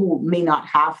people who may not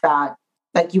have that,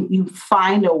 like you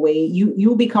find a way,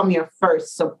 you become your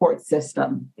first support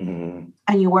system,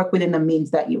 and you work within the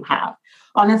means that you have.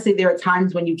 Honestly, there are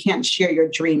times when you can't share your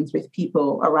dreams with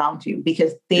people around you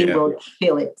because they will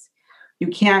kill it. You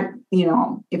can't,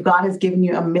 if God has given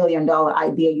you $1 million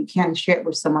idea, you can't share it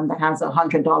with someone that has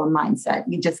 $100 mindset.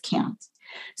 You just can't.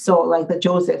 So like the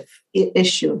Joseph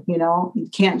issue, you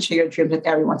can't share your dreams with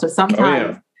everyone. So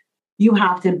sometimes you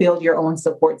have to build your own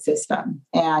support system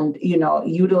and,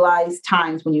 utilize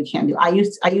times when you can't do. I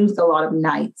used a lot of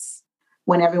nights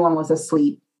when everyone was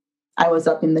asleep. I was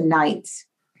up in the night,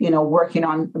 working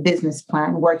on a business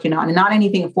plan, and not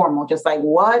anything formal, just like,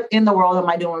 what in the world am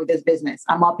I doing with this business?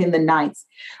 I'm up in the nights.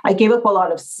 I gave up a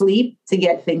lot of sleep to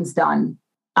get things done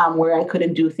where I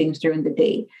couldn't do things during the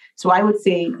day. So I would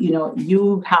say,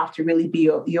 you have to really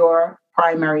be your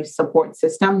primary support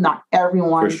system. Not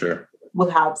everyone. For sure. Will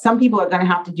have, some people are going to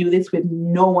have to do this with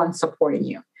no one supporting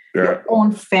you. Your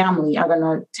own family are going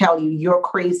to tell you, you're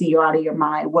crazy, you're out of your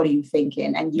mind. What are you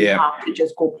thinking? And you have to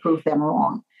just go prove them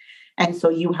wrong. And so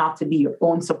you have to be your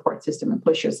own support system and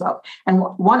push yourself. And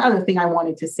one other thing I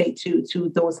wanted to say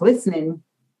to those listening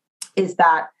is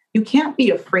that you can't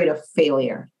be afraid of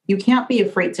failure. You can't be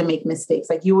afraid to make mistakes.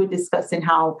 Like you were discussing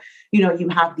how, you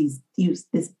have these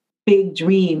big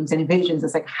dreams and visions.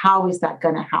 It's like, how is that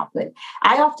going to happen?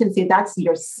 I often say that's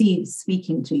your seed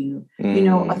speaking to you. A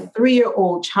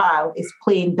 3-year-old child is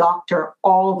playing doctor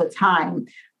all the time.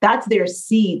 That's their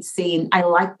seed saying, I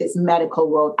like this medical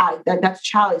world. That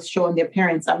child is showing their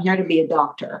parents, I'm here to be a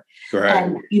doctor.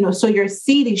 Right. And, so your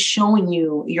seed is showing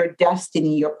you your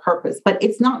destiny, your purpose, but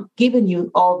it's not giving you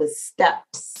all the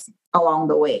steps along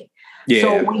the way. Yeah.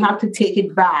 So we have to take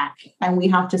it back and we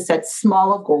have to set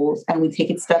smaller goals and we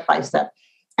take it step by step.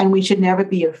 And we should never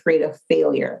be afraid of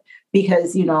failure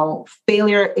because,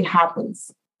 failure, it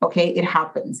happens. Okay, it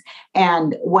happens.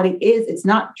 And what it is, it's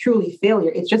not truly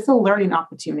failure. It's just a learning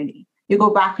opportunity. You go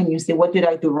back and you say, what did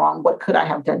I do wrong? What could I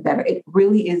have done better? It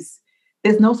really is.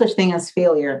 There's no such thing as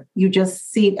failure. You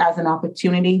just see it as an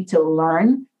opportunity to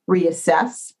learn,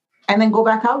 reassess, and then go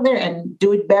back out there and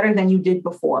do it better than you did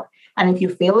before. And if you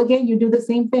fail again, you do the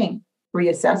same thing.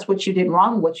 Reassess what you did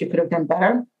wrong, what you could have done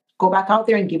better. Go back out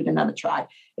there and give it another try.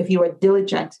 If you are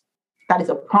diligent, that is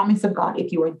a promise of God.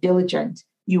 If you are diligent,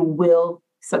 you will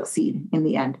succeed in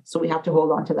the end. So we have to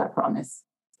hold on to that promise.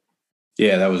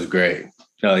 Yeah, that was great.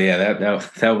 Oh yeah,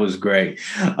 that was great.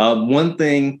 One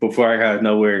thing before I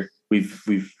know where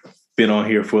we've been on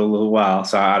here for a little while,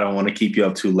 so I don't want to keep you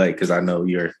up too late because I know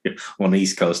you're on the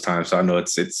East Coast time, so I know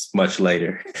it's much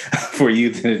later for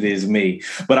you than it is me.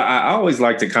 But I always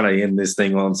like to kind of end this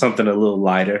thing on something a little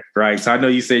lighter, right? So I know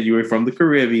you said you were from the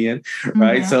Caribbean,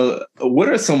 right? Mm-hmm. So what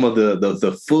are some of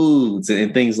the foods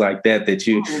and things like that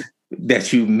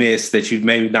you miss that you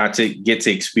maybe not to get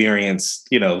to experience,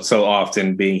 so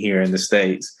often being here in the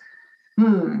States?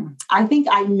 I think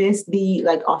I miss the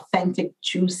authentic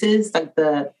juices,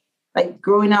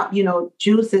 growing up,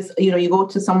 juices, you go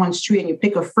to someone's tree and you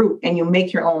pick a fruit and you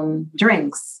make your own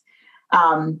drinks.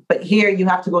 But here you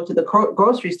have to go to the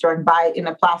grocery store and buy it in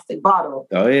a plastic bottle.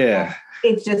 Oh yeah.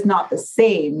 It's just not the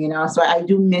same, so I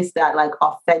do miss that,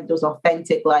 those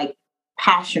authentic,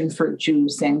 passion fruit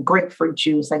juice and grapefruit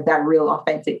juice, that real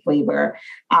authentic flavor.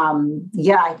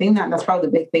 I think that's probably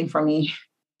the big thing for me.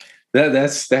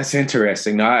 That's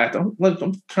interesting. No,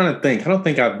 I'm trying to think. I don't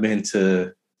think I've been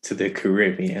to the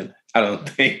Caribbean. I don't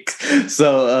think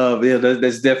so.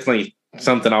 That's definitely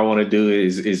something I want to do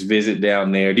is visit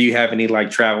down there. Do you have any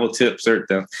travel tips or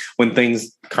when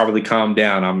things probably calm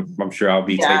down? I'm sure I'll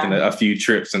be taking a few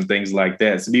trips and things like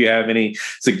that. So do you have any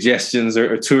suggestions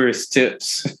or tourist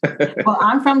tips? Well,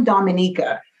 I'm from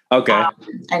Dominica. Okay.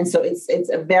 And so it's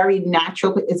a very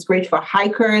natural, it's great for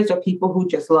hikers or people who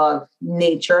just love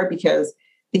nature because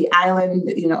the island,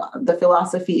 the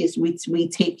philosophy is we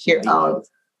take care of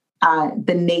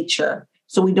the nature.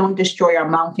 So we don't destroy our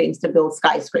mountains to build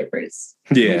skyscrapers.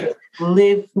 Yeah.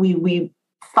 We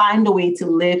find a way to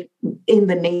live in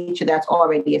the nature that's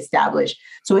already established.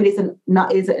 So it is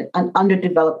an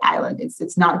underdeveloped island.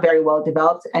 It's not very well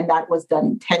developed, and that was done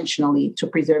intentionally to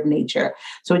preserve nature.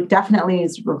 So it definitely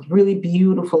is a really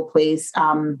beautiful place.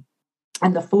 And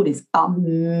the food is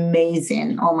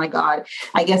amazing. Oh my God.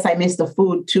 I guess I miss the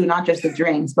food too, not just the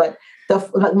drinks, but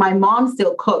my mom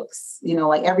still cooks,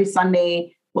 every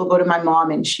Sunday we'll go to my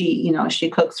mom and she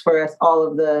cooks for us all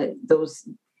of those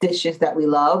dishes that we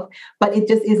love, but it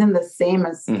just isn't the same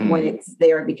as when it's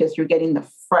there because you're getting the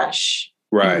fresh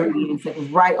ingredients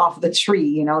right off the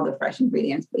tree, the fresh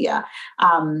ingredients. But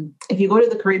if you go to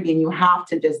the Caribbean, you have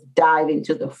to just dive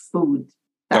into the food.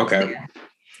 There.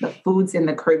 The foods in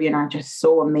the Caribbean are just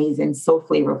so amazing, so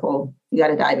flavorful. You got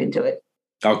to dive into it.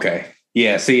 Okay.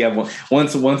 Yeah. See,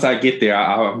 once I get there,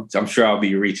 I'm sure I'll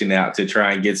be reaching out to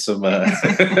try and get some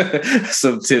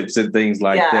some tips and things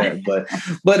like that.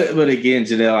 But again,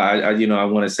 Jeanel, I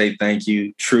want to say thank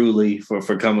you truly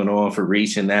for coming on, for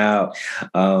reaching out,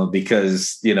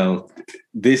 because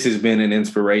this has been an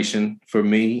inspiration for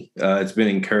me. It's been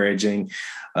encouraging.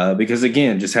 Because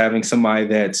again, just having somebody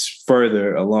that's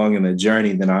further along in the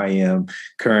journey than I am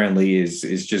currently is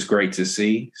just great to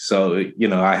see. So,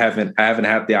 I haven't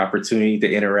had the opportunity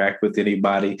to interact with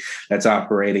anybody that's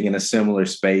operating in a similar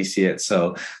space yet.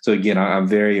 So again, I'm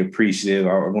very appreciative.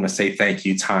 I want to say thank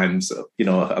you times,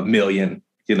 a million,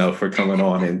 for coming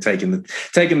on and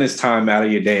taking this time out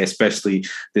of your day, especially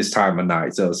this time of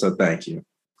night. So thank you.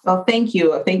 Well, thank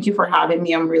you. Thank you for having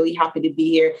me. I'm really happy to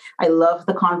be here. I love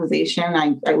the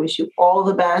conversation. I wish you all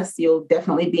the best. You'll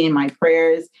definitely be in my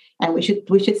prayers, and we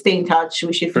should stay in touch.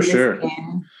 We should for sure.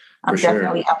 I'm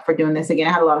definitely up for doing this again.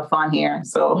 I had a lot of fun here.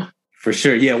 So for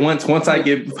sure. Yeah. Once I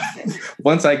get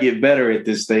better at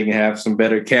this thing and have some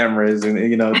better cameras and,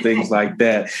 things like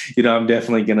that, I'm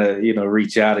definitely going to,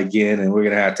 reach out again, and we're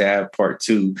going to have part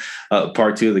two of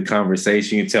the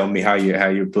conversation. You tell me how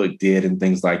your book did and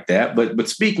things like that. But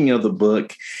speaking of the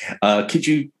book, could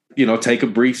you, take a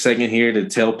brief second here to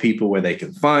tell people where they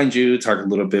can find you, talk a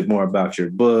little bit more about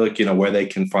your book, where they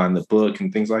can find the book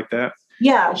and things like that?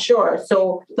 Yeah, sure.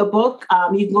 So the book,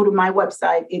 you can go to my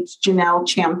website. It's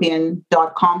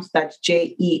jeanelchampion.com. So that's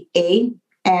JEANEL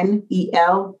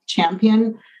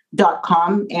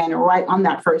champion.com. And right on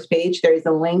that first page, there is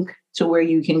a link to where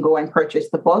you can go and purchase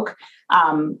the book.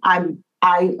 I'm the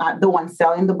one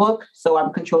selling the book, so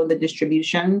I'm controlling the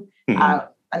distribution. Mm-hmm.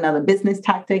 Another business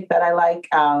tactic that I like.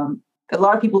 A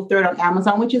lot of people throw it on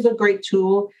Amazon, which is a great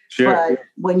tool. Sure. But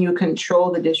when you control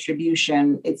the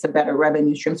distribution, it's a better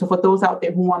revenue stream. So for those out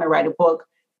there who want to write a book,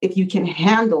 if you can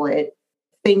handle it,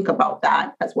 think about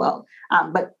that as well.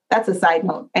 But that's a side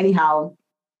note. Anyhow,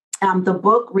 the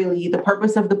book, really, the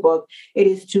purpose of the book, it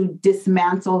is to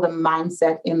dismantle the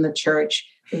mindset in the church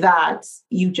that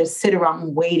you just sit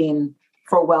around waiting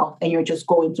for wealth and you're just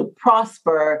going to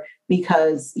prosper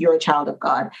because you're a child of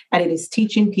God. And it is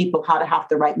teaching people how to have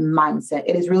the right mindset.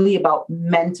 It is really about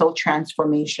mental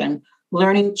transformation,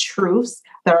 learning truths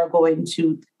that are going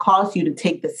to cause you to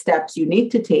take the steps you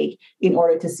need to take in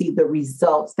order to see the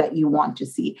results that you want to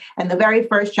see. And the very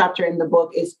first chapter in the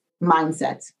book is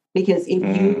mindset, because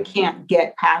if you can't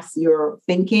get past your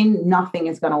thinking, nothing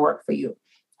is going to work for you.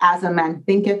 As a man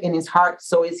thinketh in his heart,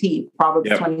 so is he.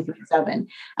 Proverbs 23:7.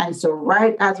 And so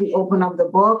right as we open up the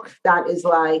book, that is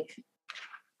like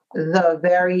the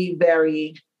very,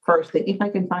 very first thing. If I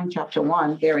can find chapter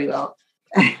 1, there we go.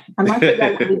 I'm not sure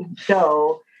that will even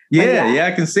show. Yeah,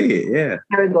 I can see it. Yeah.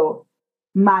 There we go.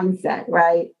 Mindset,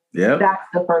 right? Yeah. That's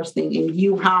the first thing. And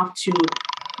you have to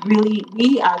really,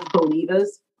 we as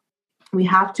believers, we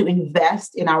have to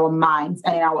invest in our minds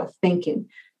and in our thinking.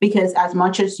 Because as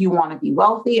much as you want to be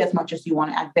wealthy, as much as you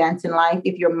want to advance in life,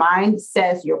 if your mind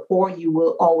says you're poor, you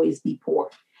will always be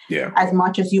poor. Yeah. As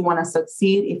much as you want to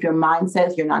succeed, if your mind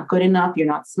says you're not good enough, you're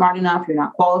not smart enough, you're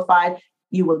not qualified,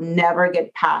 you will never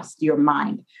get past your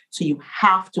mind. So you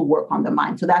have to work on the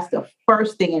mind. So that's the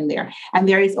first thing in there. And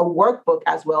there is a workbook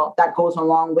as well that goes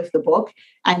along with the book.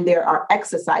 And there are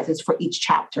exercises for each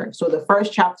chapter. So the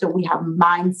first chapter, we have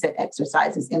mindset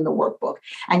exercises in the workbook.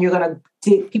 And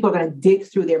people are going to dig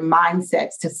through their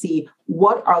mindsets to see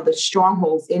what are the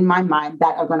strongholds in my mind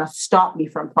that are going to stop me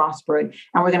from prospering.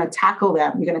 And we're going to tackle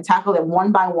them. We're going to tackle them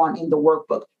one by one in the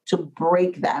workbook to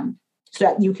break them, so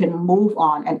that you can move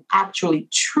on and actually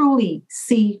truly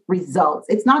see results.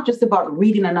 It's not just about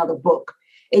reading another book.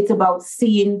 It's about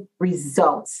seeing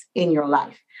results in your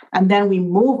life. And then we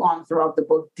move on throughout the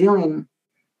book, dealing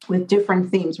with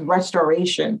different themes,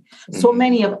 restoration. Mm-hmm. So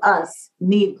many of us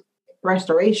need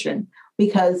restoration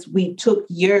because we took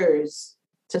years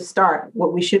to start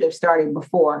what we should have started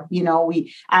before.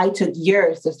 I took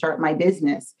years to start my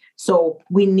business. So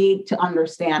we need to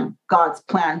understand God's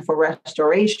plan for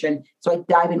restoration. So I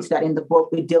dive into that in the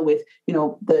book. We deal with, we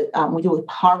deal with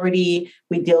poverty.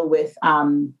 We deal with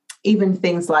even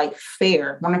things like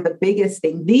fear. The biggest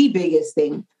thing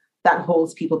that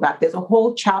holds people back. There's a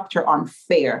whole chapter on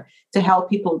fear to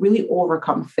help people really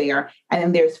overcome fear. And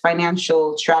then there's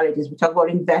financial strategies. We talk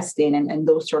about investing and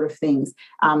those sort of things,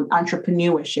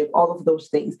 entrepreneurship, all of those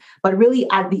things. But really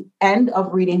at the end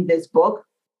of reading this book,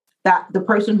 that the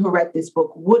person who read this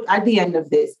book would, at the end of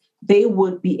this, they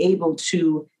would be able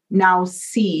to now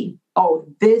see, oh,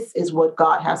 this is what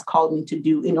God has called me to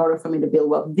do in order for me to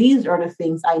build wealth. These are the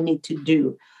things I need to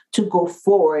do to go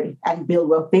forward and build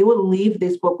wealth. They will leave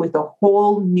this book with a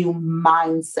whole new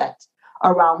mindset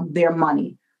around their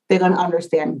money. They're going to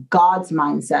understand God's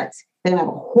mindset. They're going to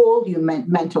have a whole new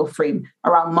mental frame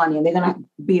around money, and they're going to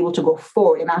be able to go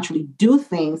forward and actually do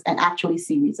things and actually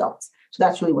see results. So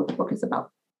that's really what the book is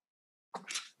about.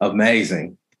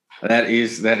 Amazing. That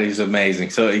is amazing.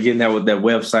 So again, that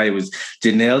website was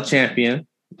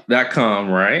jeanelchampion.com,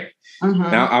 right? Mm-hmm.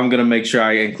 Now I'm going to make sure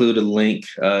I include a link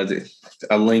in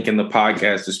the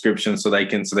podcast description so they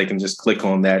can just click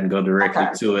on that and go directly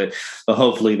to it. So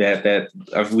hopefully that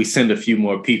if we send a few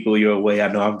more people your way, I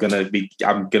know I'm gonna be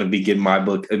getting my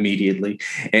book immediately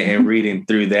and reading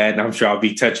through that. And I'm sure I'll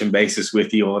be touching bases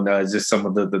with you on just some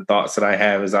of the thoughts that I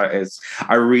have as I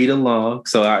read along.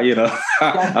 So I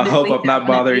hope I'm not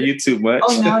bothering you too much.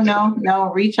 Oh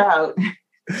no, reach out.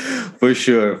 For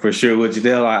sure. Well,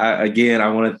 Jeanel, I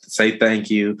want to say thank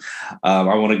you. I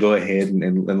want to go ahead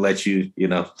and let you,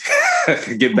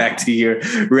 get back to your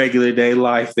regular day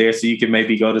life there so you can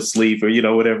maybe go to sleep or,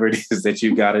 whatever it is that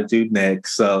you got to do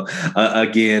next. So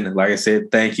again, like I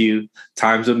said, thank you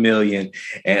times a million.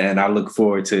 And I look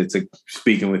forward to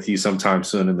speaking with you sometime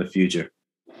soon in the future.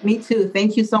 Me too.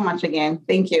 Thank you so much again.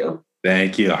 Thank you.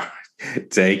 Thank you.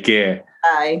 Take care.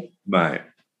 Bye. Bye.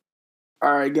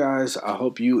 All right, guys. I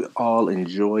hope you all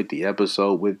enjoyed the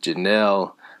episode with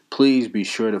Jeanel. Please be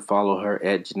sure to follow her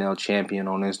at Jeanel Champion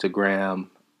on Instagram,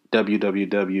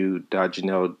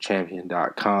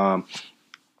 www.jeanelchampion.com.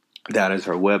 That is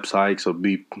her website, so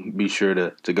be sure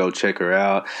to go check her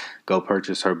out. Go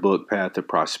purchase her book, Path to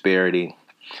Prosperity.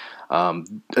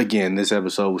 Again, this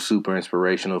episode was super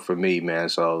inspirational for me, man.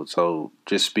 So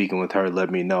just speaking with her let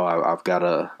me know I've got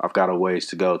a ways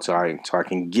to go so I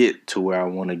can get to where I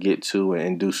want to get to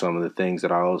and do some of the things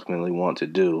that I ultimately want to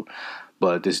do.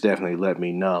 But this definitely let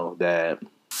me know that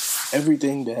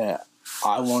everything that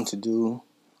I want to do,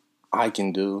 I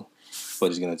can do.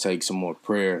 But it's going to take some more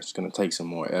prayer. It's going to take some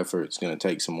more effort. It's going to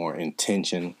take some more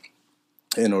intention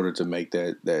in order to make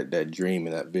that dream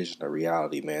and that vision a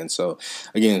reality, man. So,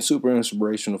 again, super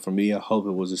inspirational for me. I hope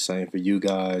it was the same for you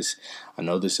guys. I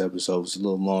know this episode was a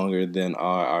little longer than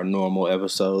our normal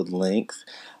episode length,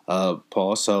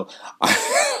 Paul. So,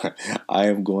 I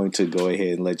am going to go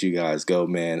ahead and let you guys go,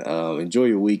 man. Enjoy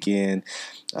your weekend.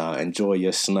 Enjoy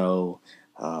your snow.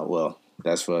 Well,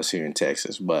 that's for us here in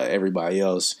Texas. But everybody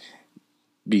else,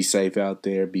 be safe out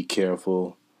there. Be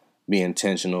careful. Be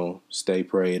intentional. Stay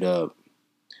prayed up.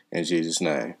 In Jesus'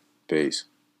 name, peace.